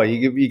slower.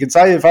 You can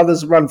say if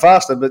others run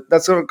faster, but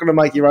that's not going to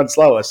make you run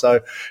slower. So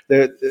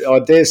I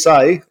dare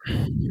say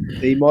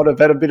he might have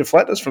had a bit of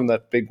flatness from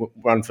that big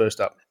run first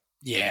up.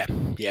 Yeah,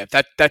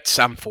 that's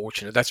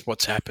unfortunate. That's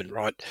what's happened,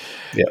 right?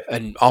 Yeah.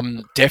 And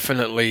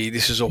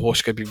this is a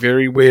horse going to be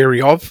very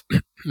wary of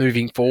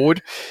moving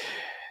forward.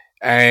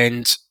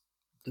 And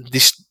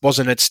this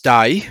wasn't its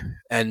day,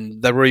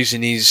 and the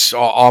reason is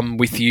I'm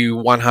with you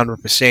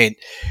 100%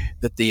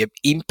 that the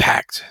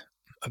impact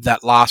of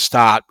that last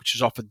start, which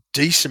was off a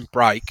decent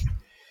break,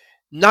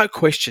 no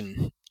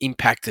question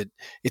impacted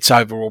its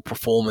overall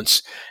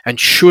performance and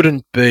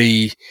shouldn't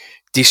be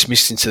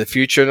dismissed into the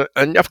future.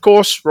 And of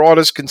course,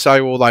 riders can say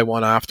all they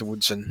want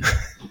afterwards, and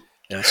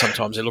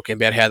sometimes they're looking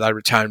about how they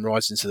retain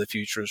rides into the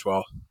future as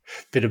well.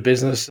 Bit of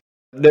business.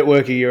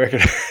 Networking, you reckon?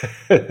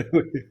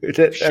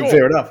 Sure.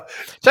 Fair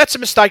enough. That's a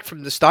mistake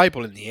from the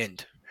stable in the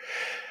end.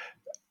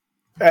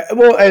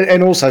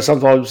 And also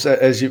sometimes,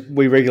 as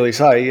we regularly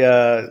say,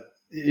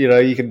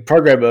 you can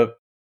program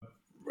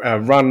a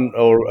run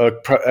or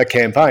a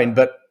campaign,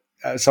 but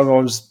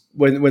sometimes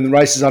when the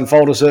races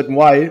unfold a certain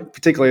way,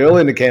 particularly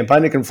early in the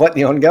campaign, it can flatten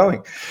the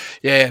ongoing.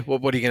 Yeah, well,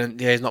 what are you going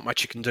to? Yeah, there's not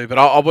much you can do.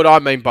 But what I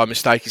mean by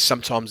mistake is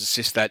sometimes it's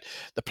just that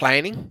the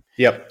planning.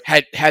 Yep.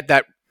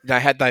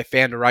 Had they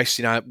found a race,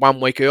 1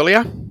 week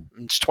earlier,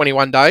 it's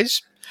 21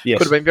 days, yes,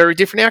 could have been a very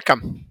different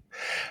outcome.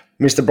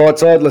 Mr.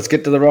 Brightside, let's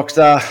get to the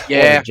Rockstar.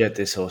 Yeah. What a jet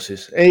this horse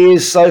is. He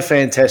is so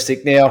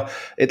fantastic. Now,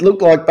 it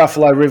looked like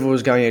Buffalo River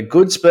was going at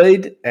good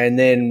speed and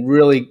then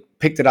really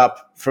picked it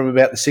up from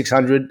about the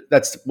 600.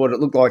 That's what it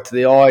looked like to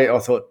the eye. I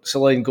thought,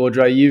 Celine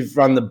Gaudreau, you've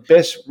run the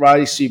best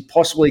race you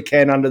possibly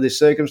can under this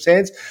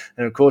circumstance.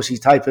 And, of course, he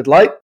tapered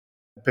late,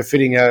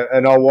 befitting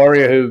an old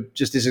warrior who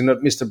just isn't at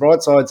Mr.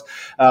 Brightside's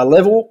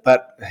level,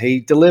 but he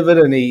delivered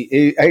and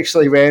he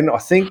actually ran, I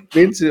think,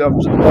 Vince, I'm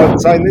right in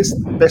saying this,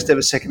 the best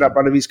ever second up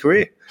run of his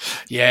career.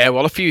 Yeah,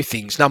 well, a few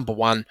things. Number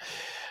one,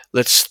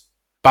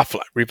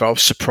 Buffalo River, I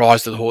was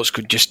surprised that the horse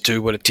could just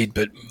do what it did,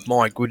 but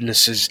my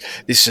goodness,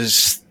 this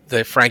is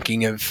the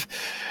franking of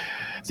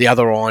the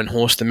other iron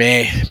horse, the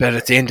mare. But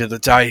at the end of the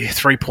day,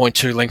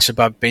 3.2 lengths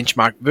above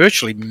benchmark,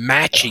 virtually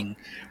matching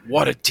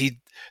what it did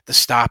the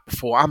start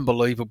before.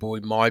 Unbelievable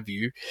in my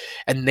view.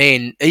 And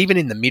then even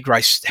in the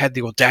mid-race, had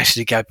the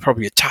audacity to go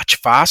probably a touch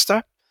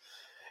faster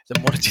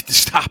than what it did the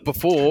start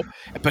before,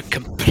 but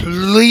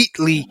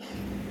completely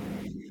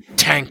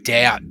tanked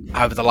out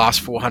over the last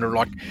 400,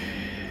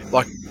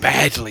 like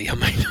badly. I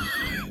mean,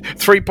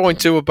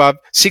 3.2 above,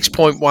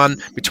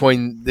 6.1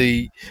 between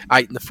the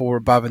 8 and the 4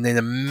 above, and then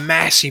a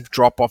massive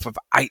drop-off of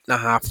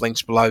 8.5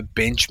 lengths below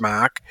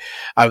benchmark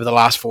over the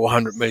last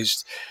 400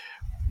 metres.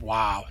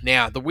 Wow.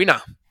 Now, the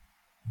winner.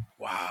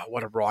 Wow,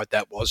 what a ride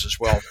that was as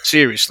well.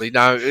 Seriously,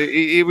 no,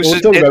 it was...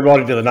 Well, talk about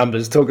riding to the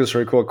numbers. Talk us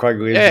through what Craig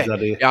Williams did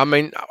here. Yeah, I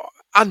mean,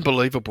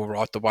 unbelievable,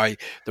 right, the way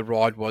the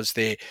ride was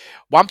there.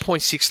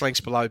 1.6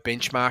 lengths below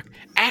benchmark,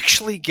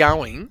 actually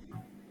going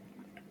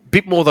a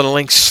bit more than a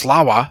length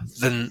slower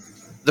than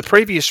the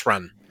previous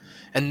run.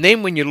 And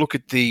then when you look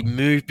at the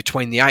move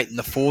between the 8 and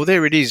the 4,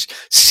 there it is,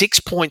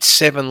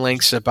 6.7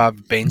 lengths above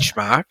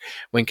benchmark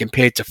when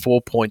compared to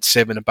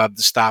 4.7 above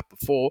the start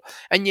before.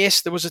 And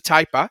yes, there was a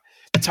taper.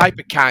 The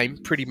taper came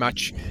pretty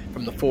much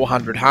from the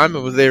 400 home.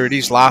 Well, there it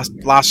is, last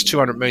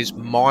 200 metres,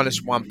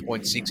 minus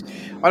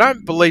 1.6. I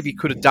don't believe he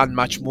could have done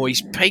much more.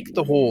 He's peaked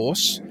the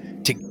horse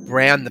to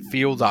round the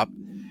field up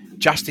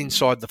just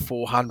inside the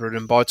 400,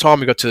 and by the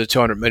time we got to the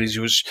 200 metres, he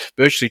was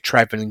virtually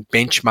travelling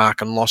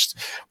benchmark and lost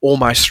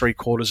almost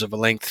three-quarters of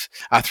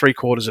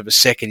a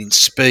second in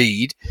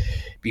speed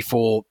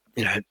before,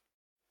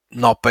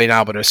 not being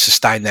able to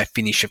sustain that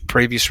finish of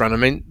previous run. I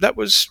mean, that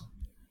was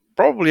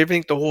probably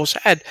everything the horse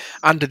had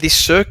under this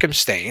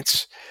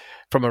circumstance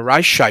from a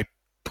race shape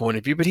point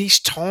of view, but his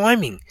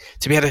timing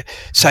to be able to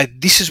say,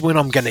 this is when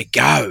I'm going to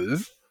go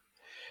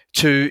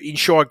to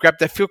ensure I grab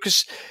that field,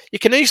 because you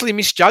can easily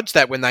misjudge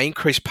that when they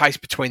increase pace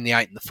between the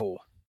 8 and the 4.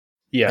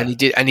 Yeah. And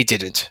he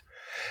didn't.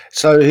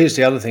 So here's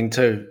the other thing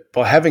too.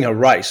 By having a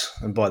race,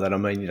 and by that I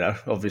mean,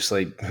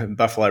 obviously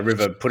Buffalo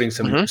River putting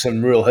some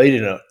real heat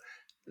in it,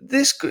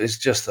 this is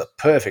just the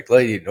perfect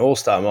lead in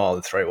All-Star Mile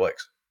in 3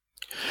 weeks.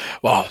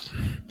 Well,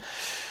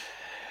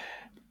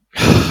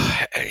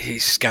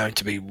 he's going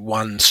to be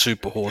one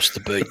super horse to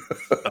beat.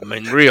 I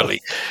mean,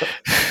 really.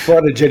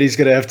 Pride and Jetty's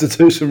going to have to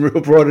do some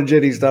real Pride and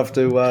Jetty stuff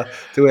to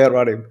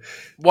outrun him.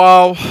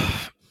 Well,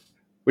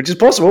 which is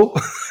possible.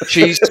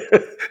 She's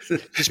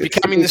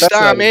becoming the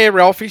star mare,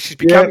 Ralphie. She's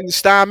becoming the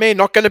star mare.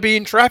 Not going to be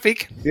in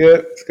traffic. Yeah,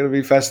 it's going to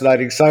be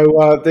fascinating. So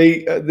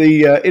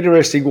the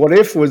interesting what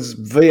if was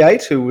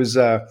V8, who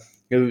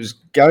was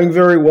going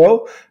very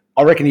well.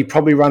 I reckon he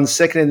probably runs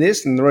second in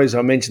this, and the reason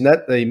I mentioned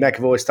that, the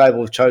McAvoy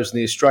stable have chosen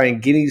the Australian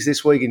Guineas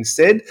this week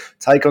instead.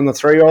 Take on the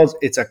 3-year-olds.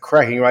 It's a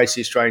cracking race,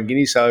 the Australian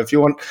Guineas. So if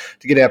you want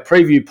to get our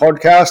preview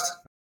podcast,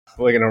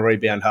 we're going to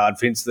rebound hard,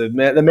 Vince. The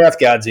mouth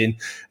guard's in,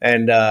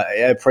 and our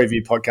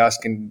preview podcast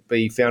can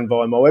be found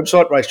by my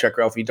website,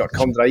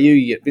 racetrackralphie.com.au.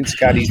 You get Vince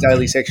Cardi's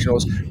daily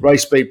sectionals,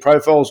 race speed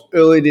profiles.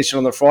 Early edition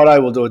on the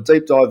Friday, we'll do a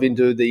deep dive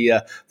into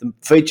the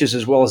features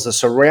as well as the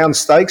surround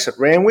stakes at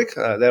Randwick.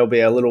 That'll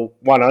be our little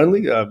one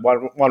only,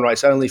 one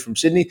race only from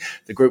Sydney.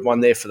 The Group 1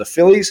 there for the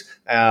fillies.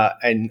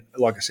 And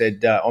like I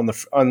said,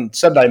 on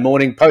Saturday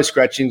morning,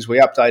 post-scratchings, we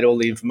update all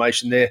the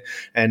information there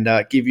and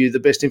give you the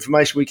best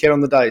information we can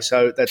on the day.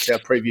 So that's our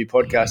preview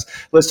podcast.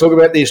 Let's talk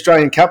about the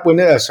Australian Cup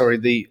winner. It's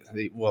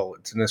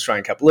an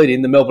Australian Cup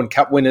lead-in. The Melbourne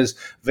Cup winners,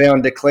 Vow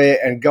and Declare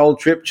and Gold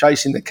Trip,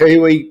 chasing the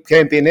Kiwi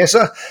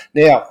Campionessa.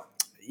 Now,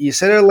 you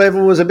said her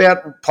level was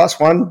about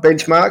 +1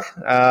 benchmark,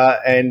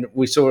 and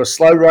we saw a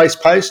slow race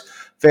pace.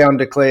 Vow and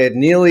Declare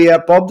nearly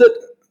outbobbed it.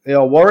 The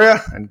old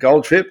Warrior and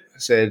Gold Trip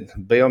said,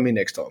 be on me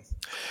next time.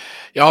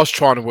 Yeah, I was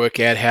trying to work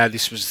out how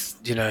this was,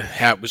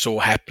 how it was all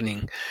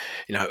happening,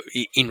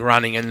 in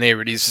running, and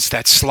there it is. It's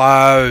that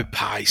slow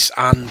pace,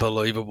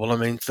 unbelievable. I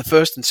mean, the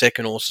first and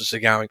second horses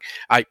are going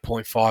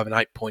 8.5 and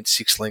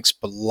 8.6 lengths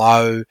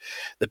below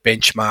the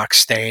benchmark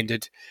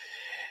standard.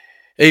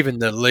 Even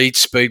the lead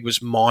speed was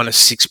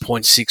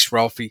 -6.6,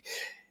 Ralphie.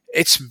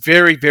 It's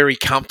very, very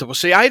comfortable.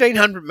 See,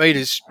 1,800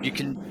 metres,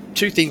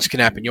 two things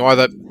can happen. You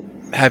either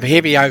have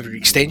heavy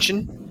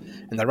overextension,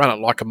 and they run it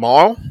like a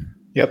mile.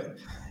 Yep.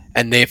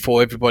 And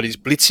therefore everybody's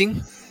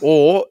blitzing,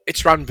 or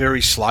it's run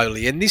very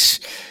slowly. And this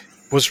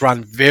was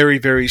run very,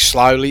 very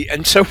slowly.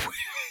 And so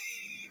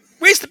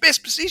where's the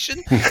best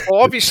position?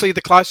 Well, obviously,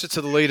 the closer to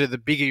the leader, the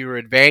bigger your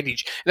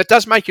advantage. And it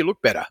does make you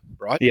look better,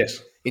 right?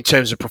 Yes. In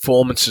terms of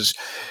performances.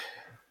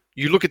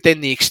 You look at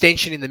then the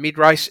extension in the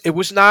mid-race. It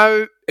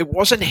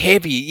wasn't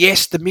heavy.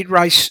 Yes, the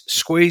mid-race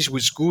squeeze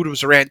was good. It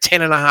was around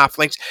 10.5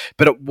 lengths,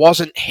 but it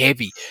wasn't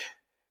heavy.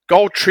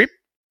 Gold Trip,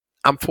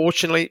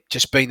 unfortunately,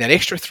 just being that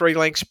extra 3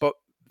 lengths, but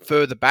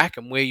further back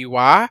and where you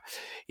are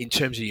in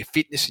terms of your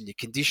fitness and your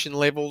condition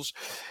levels,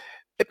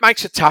 it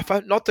makes it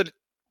tougher. Not that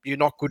you're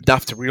not good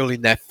enough to reel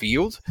in that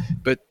field,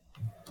 but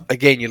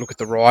again, you look at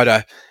the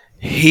rider,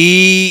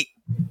 he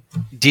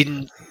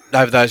didn't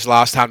over those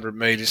last 100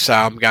 metres say,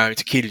 I'm going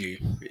to kill you.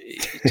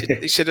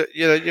 He said,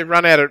 you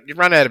run out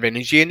of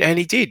energy, and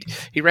he did.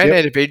 He ran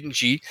out of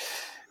energy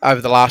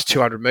over the last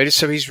 200 metres,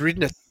 so he's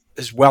ridden it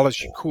as well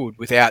as you could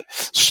without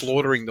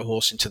slaughtering the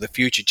horse into the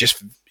future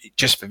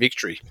just for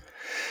victory.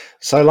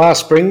 So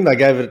last spring they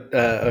gave it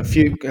a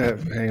few.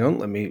 Hang on,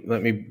 let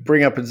me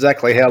bring up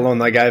exactly how long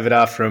they gave it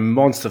after a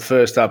monster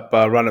first up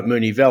run at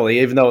Moonee Valley.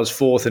 Even though it was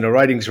fourth in a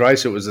ratings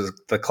race, it was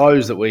the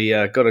close that we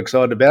got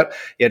excited about.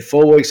 He had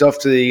 4 weeks off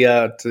to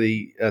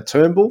the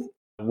Turnbull,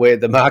 where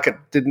the market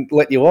didn't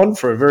let you on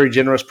for a very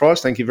generous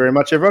price. Thank you very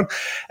much, everyone.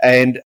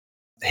 And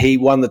he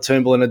won the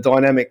Turnbull in a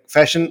dynamic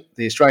fashion.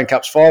 The Australian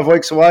Cup's 5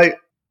 weeks away.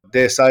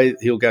 Dare say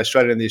he'll go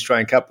straight into the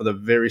Australian Cup with a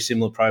very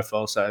similar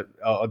profile. So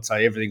I'd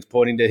say everything's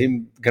pointing to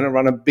him going to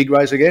run a big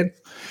race again.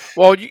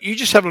 Well, you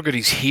just have a look at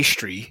his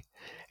history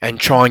and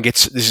try and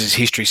this is his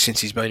history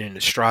since he's been in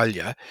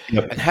Australia,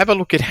 and have a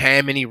look at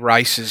how many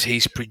races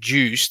he's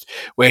produced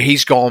where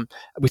he's gone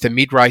with a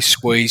mid-race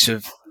squeeze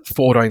of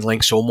 14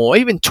 lengths or more,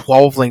 even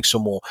 12 lengths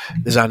or more.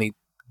 There's only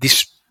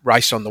this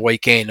race on the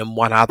weekend and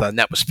one other, and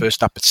that was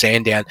first up at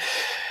Sandown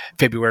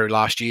February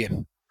last year.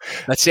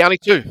 That's the only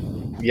two.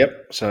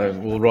 Yep. So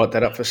we'll write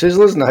that up for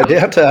Sizzlers, no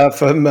doubt.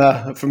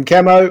 From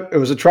Camo, it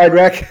was a trade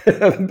rack.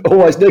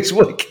 Always next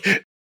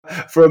week.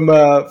 From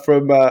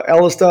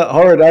Alistair,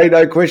 horror day,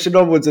 no question,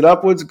 onwards and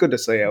upwards. Good to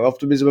see our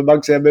optimism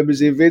amongst our members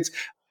here, Vince.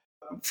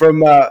 From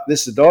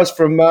this is nice.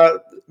 From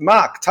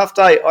Mark, tough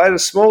day. I had a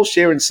small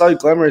share in So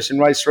Glamorous in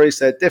race 3,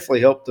 so it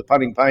definitely helped the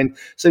punting pain.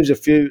 Seems a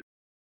few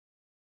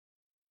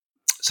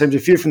seems a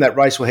few from that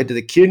race will head to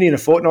the CUNY in a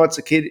fortnight.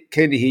 So keen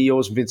to hear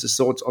yours and Vince's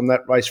thoughts on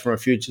that race from a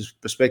futures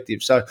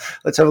perspective. So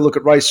let's have a look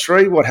at race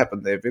 3. What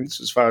happened there,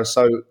 Vince, as far as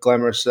So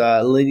Glamorous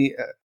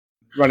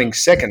running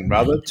second,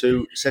 rather,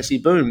 to Sassy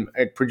Boom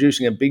and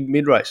producing a big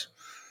mid-race?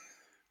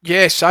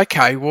 Yes,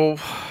 okay. Well,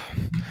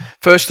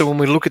 first of all, when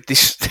we look at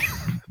this,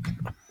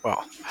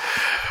 well,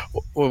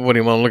 what do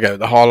you want to look at?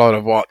 The highlight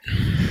of what?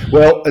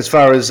 Well, as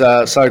far as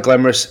So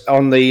Glamorous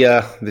on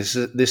the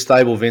this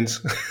stable, Vince.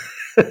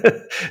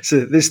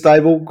 So this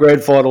stable,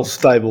 grand final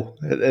stable,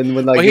 and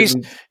when they get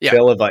them to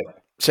elevate.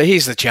 So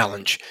here's the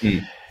challenge: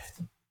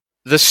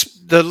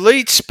 the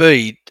lead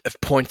speed of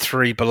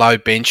 0.3 below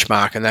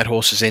benchmark, and that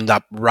horses end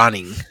up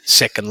running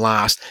second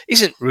last,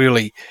 isn't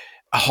really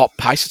a hot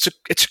pace.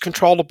 It's a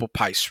controllable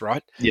pace,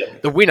 right? Yeah.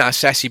 The winner,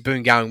 Sassy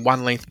Boone, going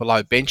 1 length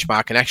below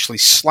benchmark and actually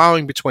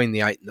slowing between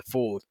the 8 and the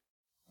 4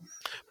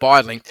 by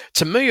a length.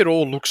 To me, it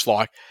all looks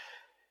like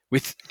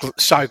with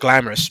So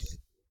Glamorous.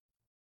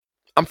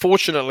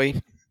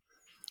 Unfortunately,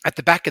 at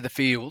the back of the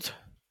field,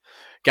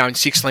 going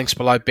 6 lengths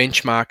below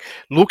benchmark,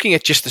 looking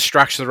at just the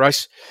structure of the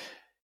race,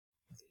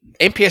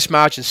 MPS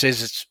margin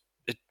says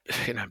it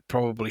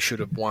probably should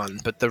have won,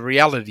 but the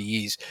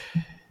reality is,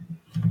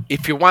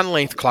 if you're 1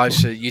 length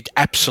closer, you'd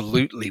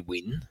absolutely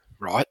win,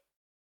 right?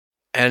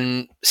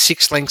 And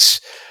 6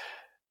 lengths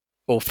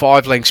or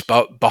 5 lengths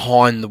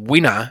behind the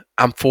winner,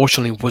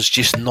 unfortunately, was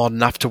just not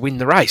enough to win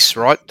the race,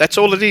 right? That's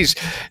all it is.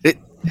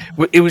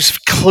 It was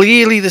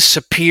clearly the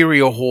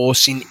superior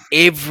horse in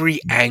every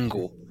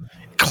angle.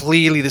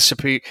 Clearly the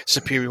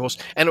superior horse.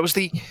 And it was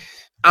the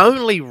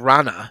only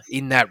runner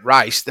in that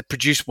race that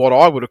produced what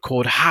I would have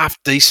called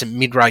half-decent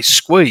mid-race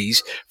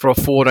squeeze for a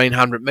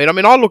 1,400 metre. I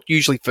mean, I look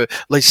usually for at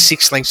least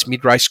 6 lengths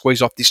mid-race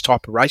squeeze off this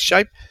type of race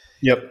shape.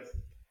 Yep.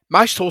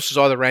 Most horses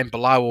either ran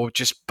below or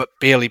just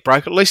barely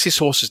broke. At least this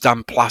horse has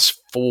done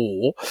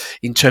 +4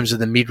 in terms of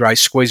the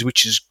mid-race squeeze,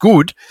 which is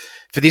good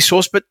for this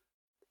horse. But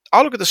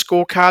I look at the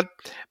scorecard,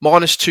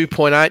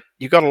 -2.8.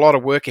 You've got a lot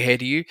of work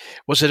ahead of you.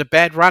 Was it a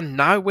bad run?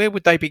 No. Where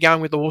would they be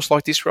going with a horse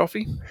like this,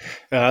 Ralphie?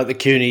 The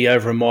CUNY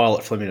over a mile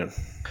at Flemington.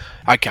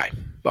 Okay.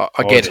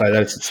 I get it. Say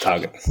that's its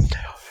target.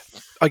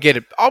 I get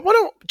it. I want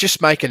to just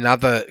make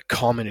another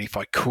comment if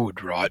I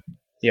could, right?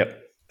 Yep.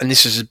 And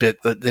this is a bit,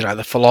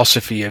 the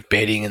philosophy of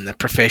betting and the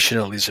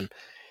professionalism.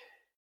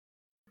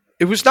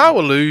 It was no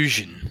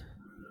illusion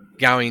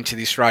going into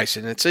this race,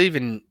 and it's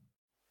even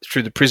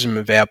through the prism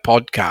of our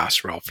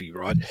podcast, Ralphie,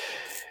 right?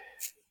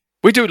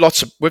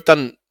 We've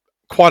done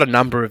quite a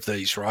number of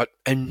these, right?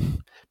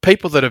 And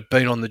people that have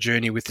been on the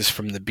journey with us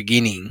from the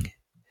beginning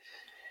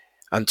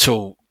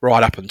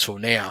right up until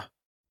now,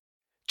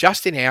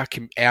 just in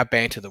our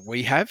banter that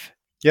we have,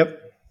 yep,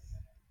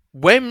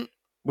 when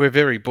we're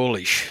very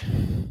bullish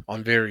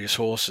on various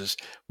horses,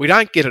 we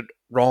don't get it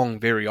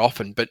wrong very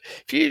often. But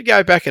if you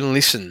go back and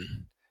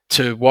listen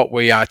to what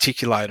we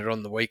articulated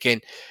on the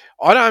weekend,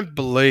 I don't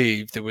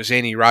believe there was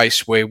any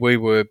race where we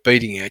were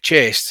beating our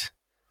chest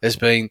as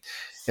being,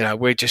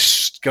 we're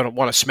just going to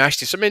want to smash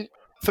this. I mean,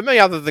 for me,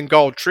 other than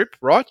Gold Trip,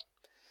 right?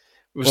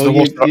 I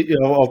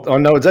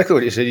know exactly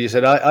what you said. You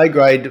said A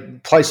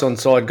grade, place on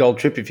side Gold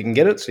Trip if you can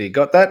get it. So you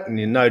got that and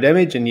you're no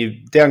damage, and you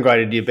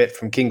downgraded your bet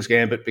from King's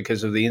Gambit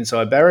because of the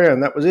inside barrier,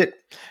 and that was it.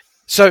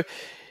 So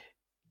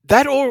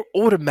that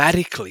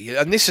automatically,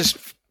 and this is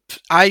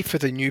for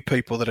the new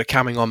people that are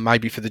coming on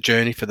maybe for the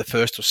journey for the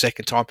first or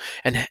second time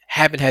and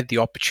haven't had the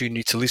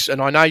opportunity to listen.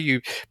 And I know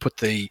you put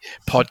the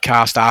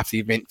podcast after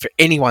the event for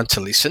anyone to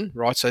listen,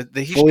 right? So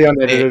the fully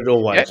unedited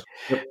always.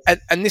 Yeah?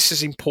 Yep. And this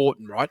is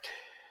important, right?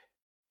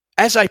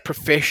 As a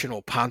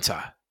professional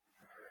punter,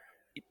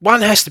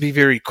 one has to be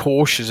very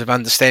cautious of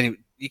understanding.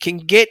 You can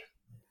get,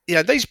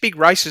 these big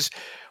races.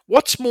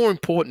 What's more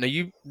important? Do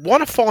you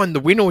want to find the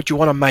winner or do you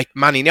want to make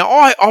money? Now,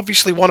 I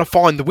obviously want to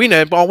find the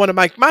winner, but I want to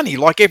make money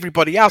like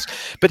everybody else.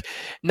 But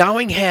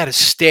knowing how to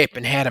step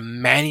and how to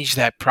manage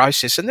that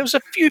process, and there was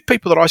a few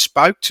people that I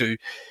spoke to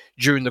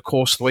during the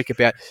course of the week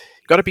about,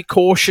 got to be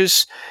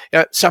cautious.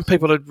 Some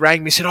people had rang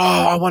me and said,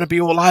 I want to be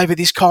all over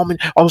this, Coleman.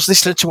 I was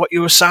listening to what you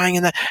were saying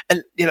and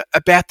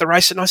about the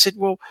race. And I said,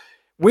 well,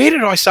 where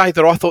did I say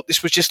that I thought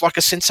this was just like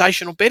a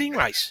sensational betting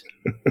race?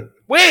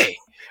 Where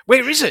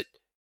is it?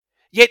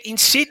 Yet in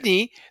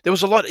Sydney, there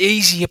was a lot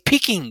easier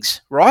pickings,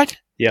 right?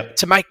 Yep.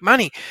 To make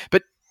money.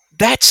 But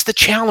that's the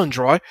challenge,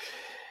 right?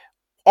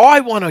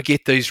 I want to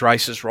get these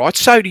races right.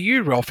 So do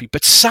you, Ralphie.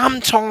 But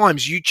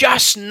sometimes you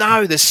just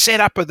know the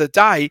setup of the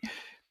day.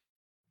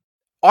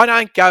 I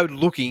don't go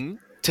looking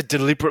to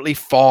deliberately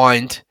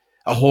find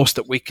a horse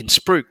that we can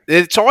spruik.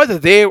 It's either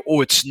there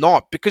or it's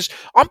not, because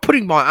I'm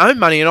putting my own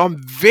money and I'm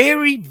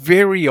very,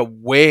 very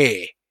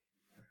aware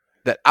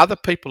that other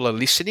people are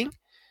listening.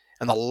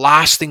 And the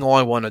last thing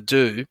I want to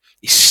do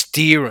is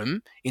steer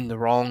them in the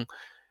wrong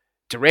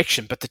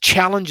direction. But the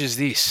challenge is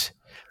this.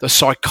 The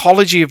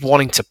psychology of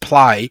wanting to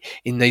play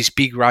in these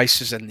big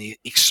races and the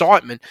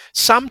excitement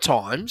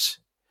sometimes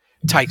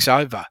takes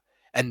over.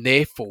 And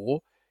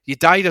therefore, your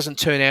day doesn't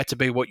turn out to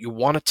be what you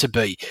want it to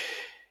be.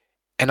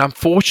 And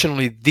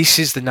unfortunately, this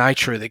is the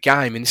nature of the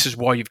game, and this is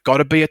why you've got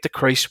to be at the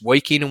crease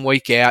week in and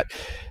week out.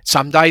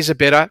 Some days are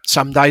better,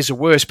 some days are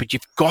worse, but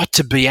you've got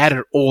to be at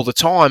it all the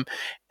time,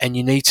 and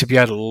you need to be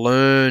able to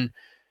learn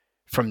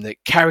from the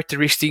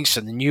characteristics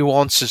and the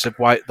nuances of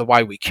the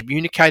way we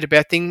communicate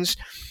about things.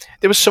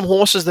 There were some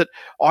horses that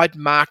I'd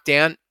marked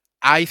down,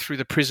 through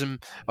the prism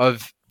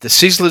of the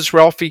Sizzlers,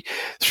 Ralphie,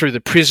 through the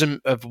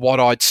prism of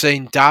what I'd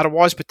seen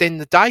data-wise, but then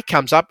the day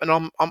comes up and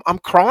I'm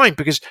crying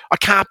because I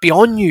can't be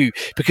on you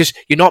because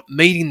you're not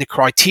meeting the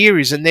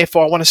criteria, and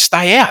therefore I want to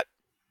stay out.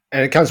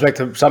 And it comes back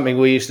to something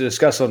we used to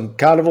discuss on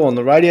Carnival on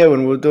the radio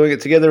when we were doing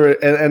it together,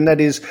 and that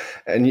is,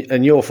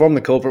 and you're from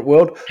the corporate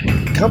world,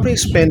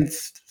 companies spend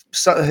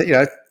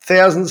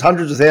thousands,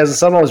 hundreds of thousands,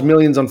 sometimes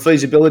millions on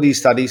feasibility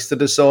studies to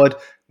decide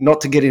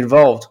not to get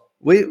involved.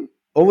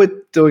 All we're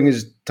doing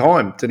is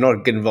time to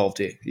not get involved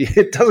here.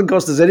 It doesn't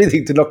cost us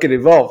anything to not get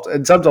involved.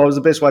 And sometimes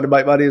the best way to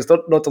make money is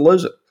not to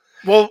lose it.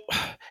 Well,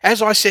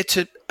 as I said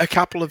to a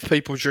couple of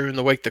people during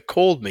the week that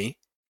called me,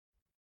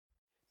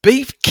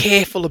 be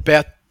careful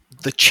about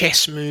the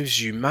chess moves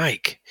you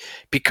make,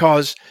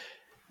 because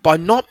by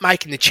not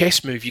making the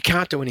chess move, you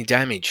can't do any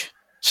damage.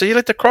 So you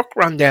let the clock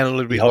run down a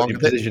little bit longer.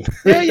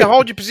 Yeah, you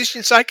hold your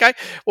position. Say, okay,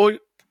 well,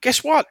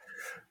 guess what?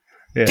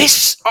 Yeah.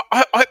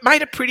 I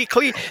made it pretty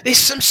clear. There's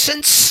some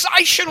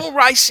sensational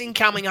racing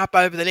coming up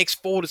over the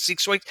next 4 to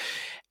 6 weeks.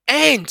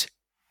 And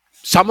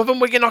some of them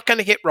we're not going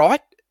to get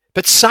right,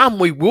 but some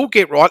we will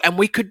get right, and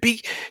we could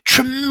be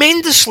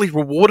tremendously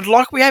rewarded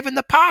like we have in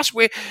the past,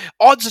 where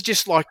odds are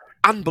just like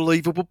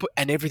unbelievable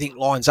and everything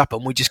lines up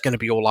and we're just going to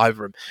be all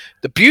over them.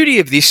 The beauty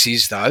of this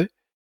is, though,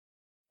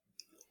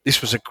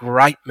 this was a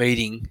great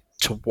meeting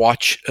to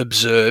watch,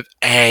 observe,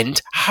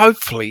 and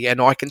hopefully, and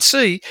I can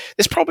see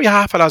there's probably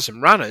half a dozen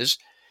runners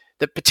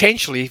that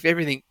potentially, if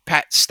everything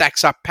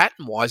stacks up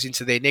pattern-wise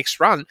into their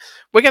next run,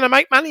 we're going to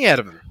make money out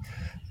of them.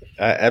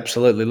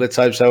 Absolutely, let's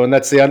hope so. And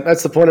that's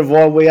the point of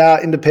why we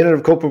are independent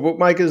of corporate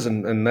bookmakers,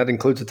 and that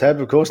includes a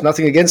tab, of course.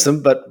 Nothing against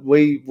them, but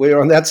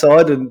we're on that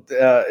side. And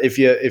if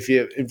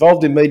you're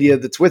involved in media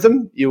that's with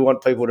them, you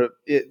want people to.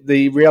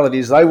 The reality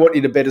is they want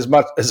you to bet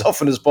as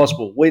often as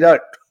possible. We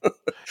don't.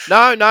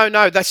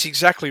 No, that's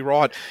exactly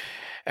right.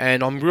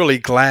 And I'm really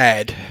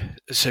glad.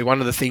 So one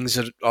of the things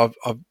that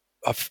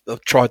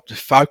I've tried to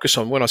focus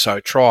on, when I say I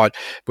tried,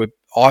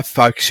 I'm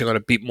focusing on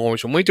a bit more,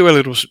 is when we do a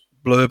little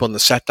blurb on the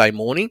Saturday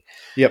morning.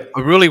 Yep. I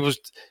really was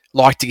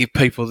like to give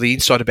people the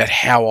insight about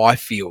how I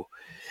feel,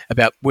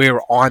 about where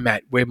I'm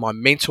at, where my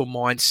mental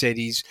mindset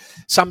is.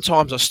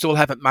 Sometimes I still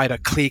haven't made a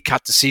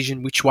clear-cut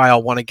decision which way I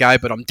want to go,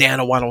 but I'm down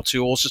to one or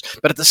two horses.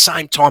 But at the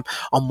same time,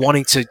 I'm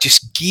wanting to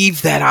just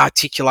give that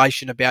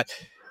articulation about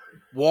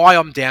why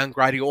I'm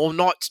downgrading or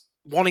not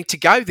wanting to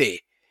go there.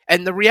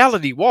 And the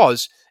reality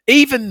was,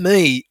 even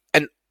me,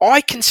 and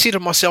I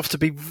consider myself to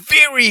be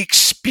very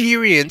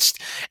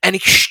experienced and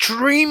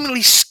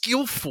extremely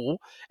skillful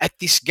at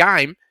this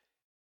game,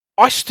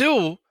 I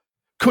still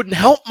couldn't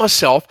help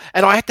myself,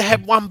 and I had to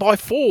have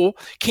 1/4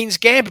 King's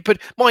Gambit.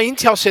 But my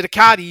intel said,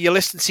 Cardi, you're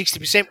less than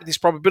 60% with this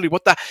probability.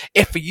 What the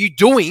F are you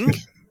doing?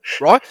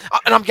 Right?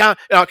 And I'm going,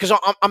 because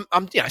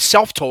I'm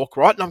self-talk,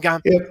 right? And I'm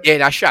going, yeah,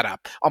 no, shut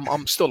up.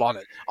 I'm still on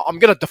it. I'm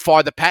going to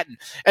defy the pattern.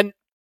 And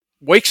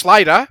weeks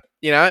later,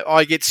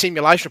 I get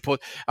simulation report.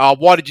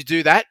 Why did you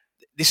do that?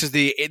 This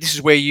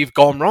is where you've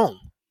gone wrong,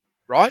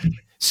 right?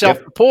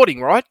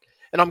 Self-reporting, right?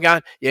 And I'm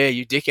going, yeah,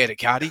 you dickhead,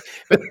 Cardi.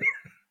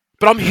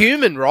 But I'm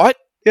human, right?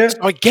 Yeah. So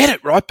I get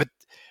it, right?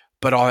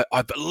 But I've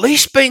at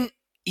least been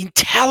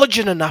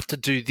intelligent enough to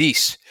do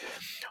this.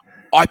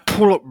 I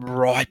pull it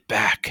right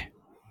back.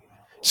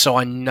 So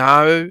I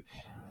know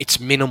it's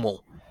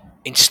minimal.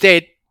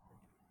 Instead,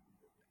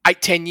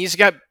 8-10 years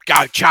ago,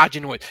 go charge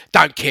into it.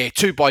 Don't care.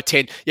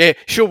 2x10. Yeah,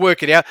 she'll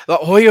work it out.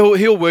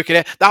 He'll work it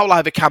out. They'll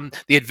overcome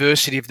the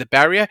adversity of the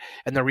barrier.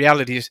 And the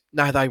reality is,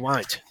 no, they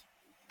won't.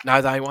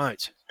 No, they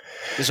won't.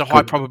 There's a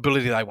high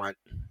probability they won't.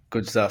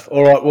 Good stuff.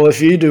 All right. Well,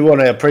 if you do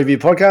want our preview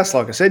podcast,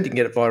 like I said, you can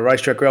get it via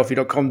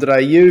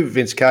racetrackralphie.com.au.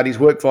 Vince Carty's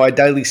work via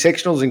daily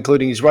sectionals,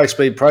 including his race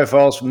speed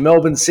profiles from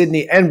Melbourne,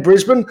 Sydney and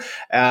Brisbane.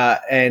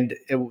 And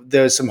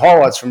there's some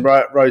highlights from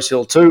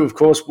Rosehill too. Of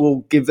course,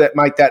 we'll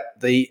make that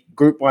the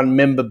Group 1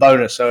 member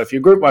bonus. So if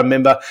you're a Group 1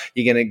 member,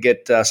 you're going to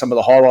get some of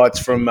the highlights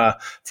from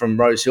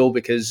Rosehill,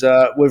 because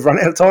we've run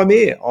out of time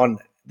here on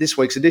this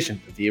week's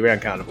edition of the Year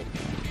Round Carnival.